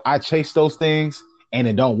chase, but I chase those things and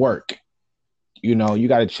it don't work. You know, you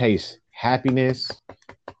got to chase happiness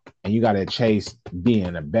and you got to chase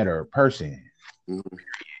being a better person. Mm-hmm.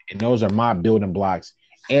 And those are my building blocks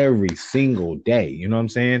every single day. You know what I'm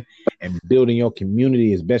saying? And building your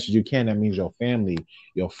community as best as you can. That means your family,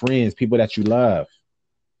 your friends, people that you love.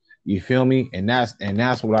 You feel me? And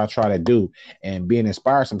that's what I try to do. And being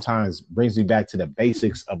inspired sometimes brings me back to the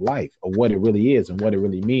basics of life, of what it really is and what it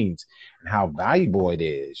really means and how valuable it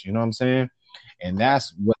is. You know what I'm saying? And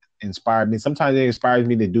that's what inspired me. Sometimes it inspires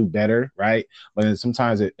me to do better, right? But then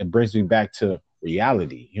sometimes it brings me back to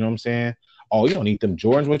reality. You know what I'm saying? Oh, you don't need them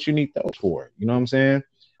Jordans. What you need those for? You know what I'm saying?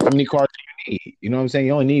 How many cars do you need? You know what I'm saying?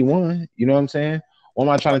 You only need one. You know what I'm saying? Or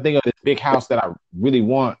am I trying to think of this big house that I really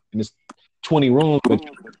want in this 20 rooms, but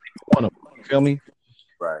one of them? You feel me?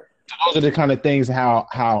 Right. So those are the kind of things how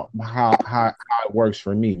it works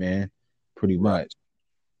for me, man. Pretty much.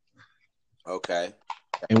 Okay.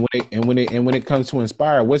 And when it comes to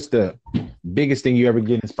inspire, what's the biggest thing you ever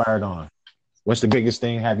get inspired on? What's the biggest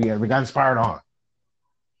thing have you ever got inspired on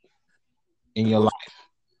in your life?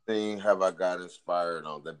 Thing have I got inspired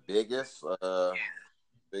on? The biggest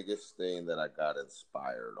thing that I got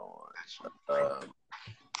inspired on.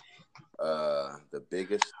 The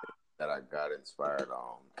biggest thing that I got inspired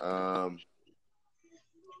on.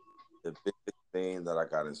 The biggest thing that I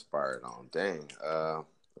got inspired on. Dang.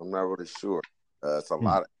 I'm not really sure. It's a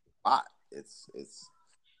lot. It's what's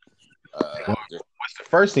the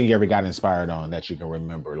first thing you ever got inspired on that you can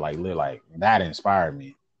remember? Like that inspired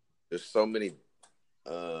me. There's so many.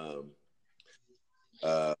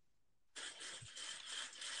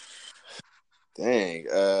 Dang.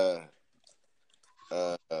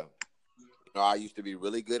 I used to be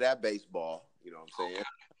really good at baseball. You know what I'm saying?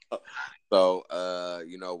 So,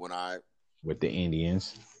 when I with the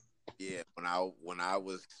Indians. Yeah, when I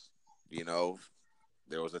was,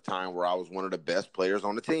 there was a time where I was one of the best players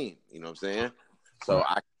on the team. You know what I'm saying? So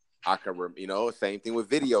I could, same thing with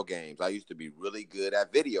video games. I used to be really good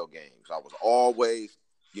at video games. I was always,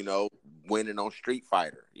 winning on Street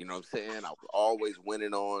Fighter. You know what I'm saying? I was always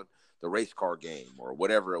winning on the race car game or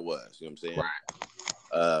whatever it was. You know what I'm saying?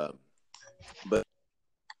 Right. But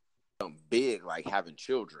big, like having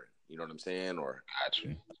children. You know what I'm saying? Or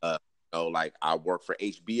like I work for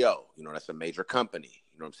HBO. That's a major company.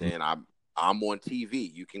 You know what I'm saying? I'm on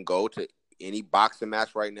TV. You can go to any boxing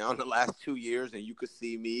match right now in the last 2 years, and you could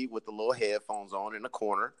see me with the little headphones on in the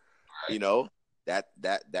corner. Right.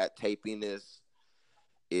 That taping is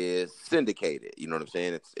syndicated. You know what I'm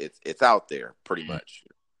saying? It's out there pretty much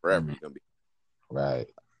forever. You're gonna be right.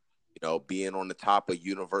 Being on the top of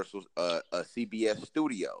Universal, CBS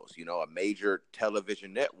Studios. A major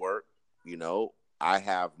television network. I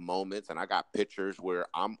have moments and I got pictures where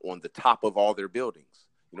I'm on the top of all their buildings.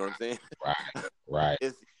 You know what I'm saying? Right.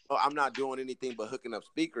 I'm not doing anything but hooking up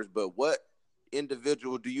speakers, but what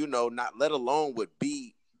individual do you know, not let alone would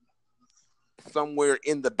be somewhere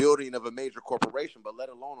in the building of a major corporation, but let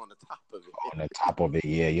alone on the top of it? On the top of it,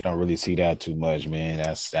 yeah. You don't really see that too much, man.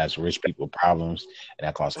 That's rich people problems, and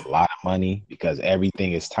that costs a lot of money because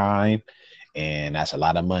everything is time. And that's a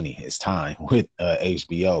lot of money. It's time with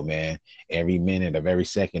HBO, man. Every minute of every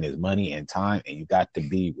second is money and time, and you got to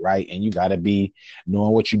be right, and you got to be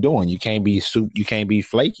knowing what you're doing. You can't be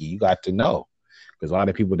flaky. You got to know, because a lot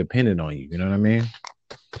of people depended on you. You know what I mean?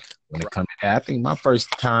 When it comes to that, I think my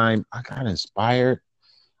first time I got inspired.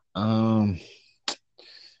 Man,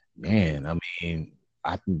 I mean,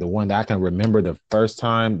 the one that I can remember the first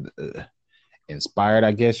time inspired,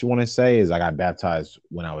 I guess you want to say, is I got baptized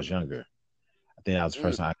when I was younger. I think that was the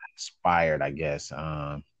first time I got inspired, I guess.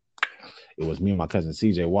 It was me and my cousin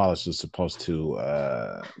CJ Wallace was supposed to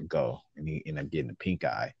go, and he ended up getting a pink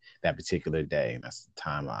eye that particular day. And that's the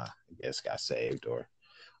time I guess got saved. Or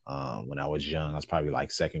when I was young, I was probably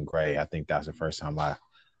like second grade. I think that was the first time I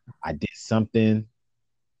did something.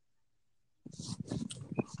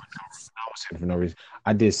 For no reason.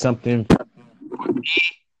 I did something for me,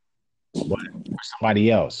 but for somebody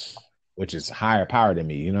else, which is higher power than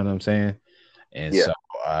me. You know what I'm saying? And so,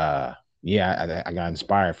 I got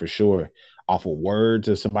inspired for sure off of words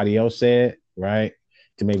that somebody else said, right?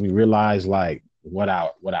 To make me realize like what I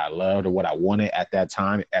loved or what I wanted at that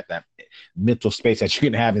time, at that mental space that you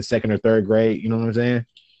can have in second or third grade. You know what I'm saying?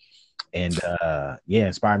 And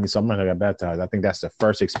inspired me so much. I got baptized. I think that's the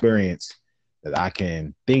first experience that I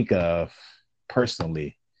can think of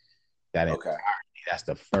personally that inspired me. That's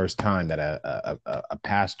the first time that a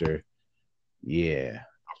pastor, a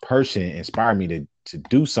person inspired me to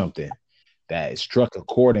do something that struck a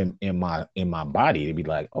chord in my body to be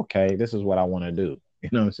like, okay, this is what I want to do. You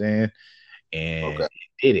know what I'm saying? And it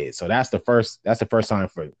did it. So that's the first time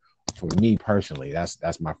for me personally.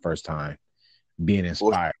 That's my first time being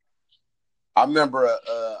inspired. I remember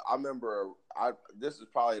this is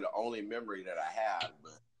probably the only memory that I have,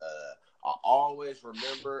 but I always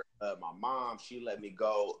remember my mom, she let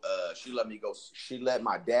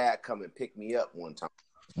my dad come and pick me up one time.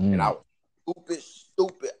 And I was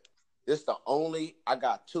stupid. I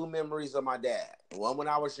got two memories of my dad. One when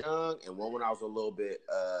I was young and one when I was a little bit,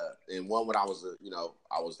 and one when I was, one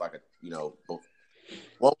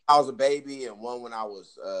when I was a baby and one when I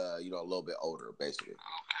was, a little bit older, basically.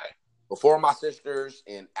 Okay. Before my sisters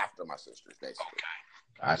and after my sisters, basically.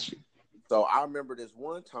 Okay. Got you. So I remember this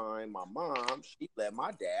one time, my mom, she let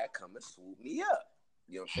my dad come and swoop me up.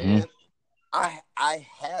 You know what I'm saying? I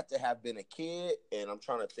had to have been a kid, and I'm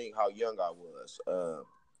trying to think how young I was.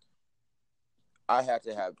 I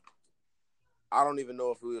don't even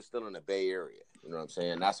know if we were still in the Bay Area. You know what I'm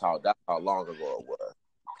saying? That's how long ago it was.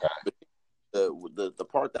 Okay. But the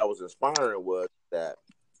part that was inspiring was that,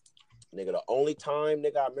 nigga, the only time,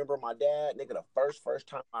 nigga, I remember my dad, nigga, the first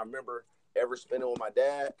time I remember ever spending with my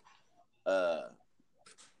dad,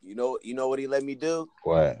 you know what he let me do?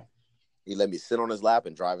 What? He let me sit on his lap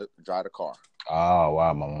and drive the car. Oh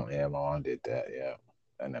wow, my mom did that. Yeah,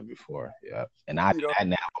 done that before. Yeah, and I do that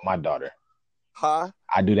now with my daughter. Huh?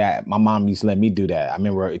 I do that. My mom used to let me do that. I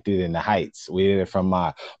remember it did it in the Heights. We did it from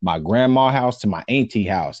my grandma's house to my auntie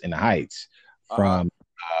house in the Heights. From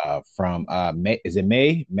is it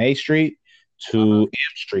May Street to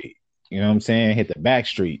M Street. You know what I'm saying? Hit the back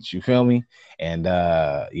streets. You feel me? And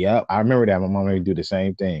I remember that. My mom would do the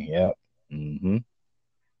same thing. Yep. Mm-hmm.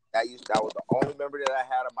 That was the only memory that I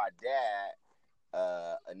had of my dad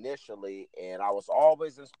initially, and I was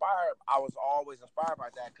always inspired. By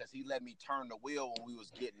that because he let me turn the wheel when we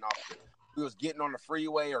was getting on the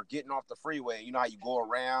freeway or getting off the freeway. You know how you go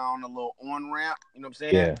around a little on ramp. You know what I'm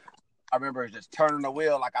saying? Yeah. I remember just turning the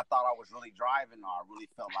wheel like I thought I was really driving. Or I really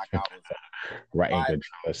felt like I was right in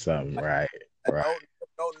control or something. Right.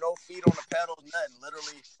 No feet on the pedals, nothing.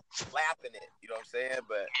 Literally slapping it. You know what I'm saying?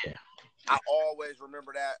 But I always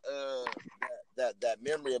remember that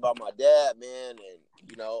memory about my dad, man, and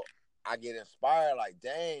I get inspired. Like,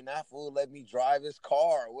 dang, that fool let me drive his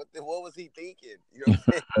car. What was he thinking? You know what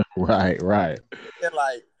I'm saying? Right. And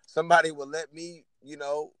like somebody would let me,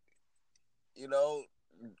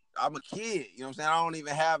 I'm a kid. You know what I'm saying? I don't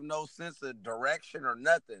even have no sense of direction or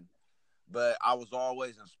nothing. But I was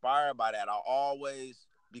always inspired by that.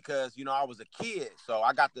 Because I was a kid, so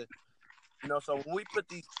I got the. So when we put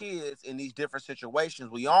these kids in these different situations,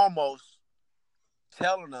 we almost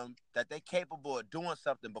telling them that they're capable of doing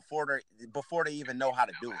something before they even know how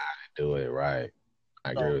to do it. Do it right.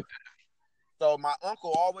 I agree with that. So my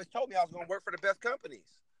uncle always told me I was going to work for the best companies,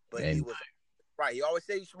 but he was right. He always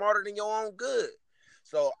said you're smarter than your own good.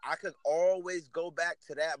 So I could always go back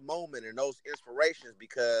to that moment and those inspirations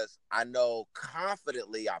because I know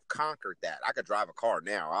confidently I've conquered that. I could drive a car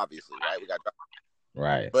now, obviously, right? We got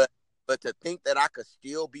right, but to think that I could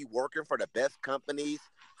still be working for the best companies,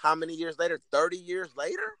 how many years later? 30 years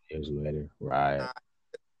later? Right.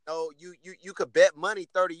 you could bet money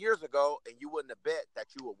 30 years ago, and you wouldn't have bet that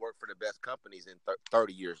you would work for the best companies in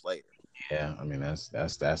 30 years later. Yeah, I mean that's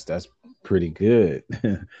pretty good.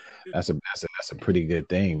 That's a pretty good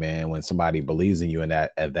thing, man. When somebody believes in you in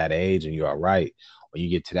that at that age, and you are right. When you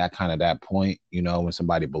get to that kind of that point, when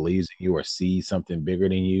somebody believes in you or sees something bigger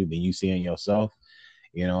than you see in yourself,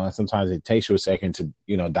 and sometimes it takes you a second to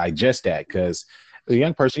digest that, because the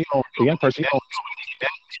young person, you don't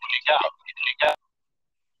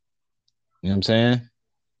you know what I'm saying?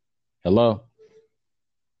 Hello,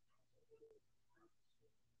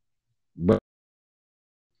 bro,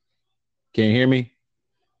 can you hear me?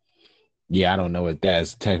 Yeah, I don't know if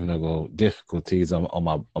that's technical difficulties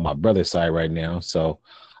on my brother's side right now. So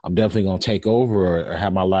I'm definitely gonna take over, or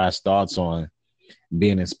have my last thoughts on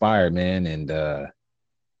being inspired, man. And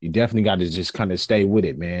you definitely got to just kind of stay with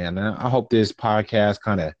it, man. And I hope this podcast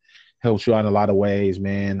kind of helps you out in a lot of ways,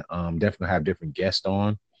 man. Definitely have different guests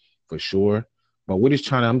on for sure. But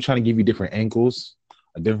I'm trying to give you different angles,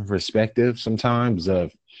 a different perspective sometimes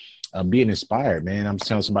of being inspired, man. I'm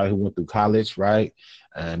telling somebody who went through college, right?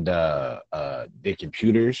 And did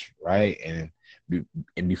computers, right? And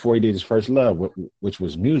before he did his first love, which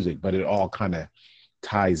was music, but it all kind of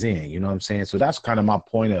ties in, you know what I'm saying? So that's kind of my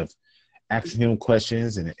point of asking him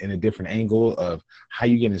questions in a different angle of how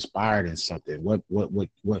you get inspired in something.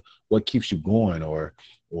 What keeps you going, or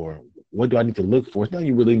what do I need to look for? It's nothing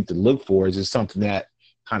you really need to look for. It's just something that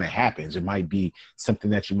kind of happens. It might be something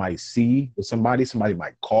that you might see with somebody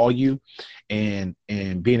might call you, and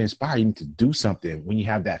being inspired, you need to do something when you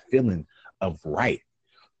have that feeling of right,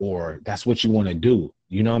 or that's what you want to do.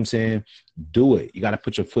 You know what I'm saying? Do it. You got to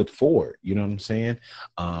put your foot forward. You know what I'm saying?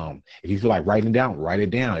 If you feel like writing it down, write it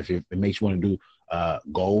down. If it makes you want to do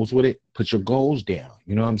goals with it, put your goals down.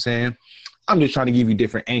 You know what I'm saying? I'm just trying to give you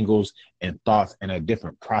different angles and thoughts and a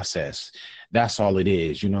different process. That's all it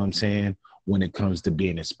is. You know what I'm saying? When it comes to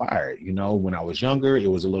being inspired, when I was younger,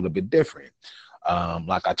 it was a little bit different.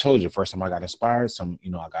 Like I told you, first time I got inspired,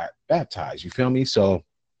 I got baptized. You feel me? So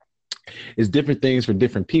it's different things for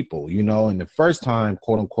different people, and the first time,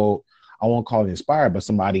 quote unquote, I won't call it inspired, but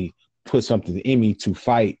somebody put something in me to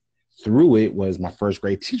fight through it, was my first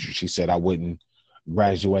grade teacher. She said I wouldn't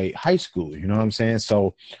graduate high school. You know what I'm saying?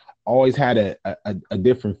 So always had a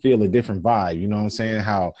different feel, a different vibe. You know what I'm saying?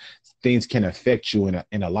 How things can affect you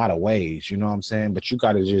in a lot of ways. You know what I'm saying? But you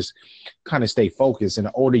got to just kind of stay focused. And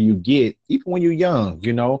the older you get, even when you're young,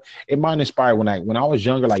 it might inspire. When I was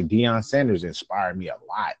younger, like Deion Sanders inspired me a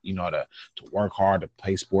lot, to work hard, to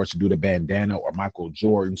play sports, to do the bandana, or Michael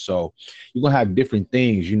Jordan. So you're going to have different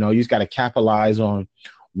things, you just got to capitalize on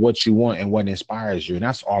what you want and what inspires you. And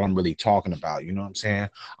that's all I'm really talking about. You know what I'm saying?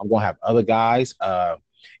 I'm going to have other guys.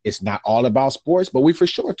 It's not all about sports, but we for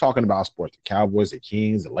sure talking about sports. The Cowboys, the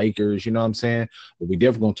Kings, the Lakers, you know what I'm saying? But we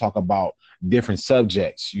definitely going to talk about different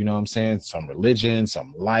subjects, you know what I'm saying? Some religion,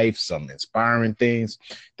 some life, some inspiring things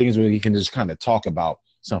where you can just kind of talk about,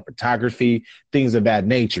 some photography, things of that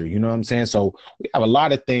nature, you know what I'm saying? So we have a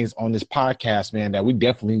lot of things on this podcast, man, that we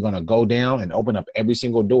definitely going to go down and open up every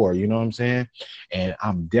single door, you know what I'm saying? And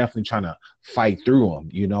I'm definitely trying to fight through them,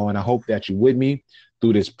 and I hope that you're with me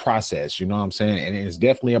through this process, you know what I'm saying? And it's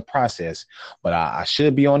definitely a process, but I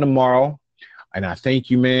should be on tomorrow. And I thank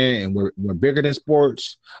you, man. And we're bigger than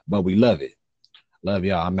sports, but we love it. Love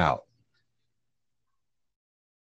y'all. I'm out.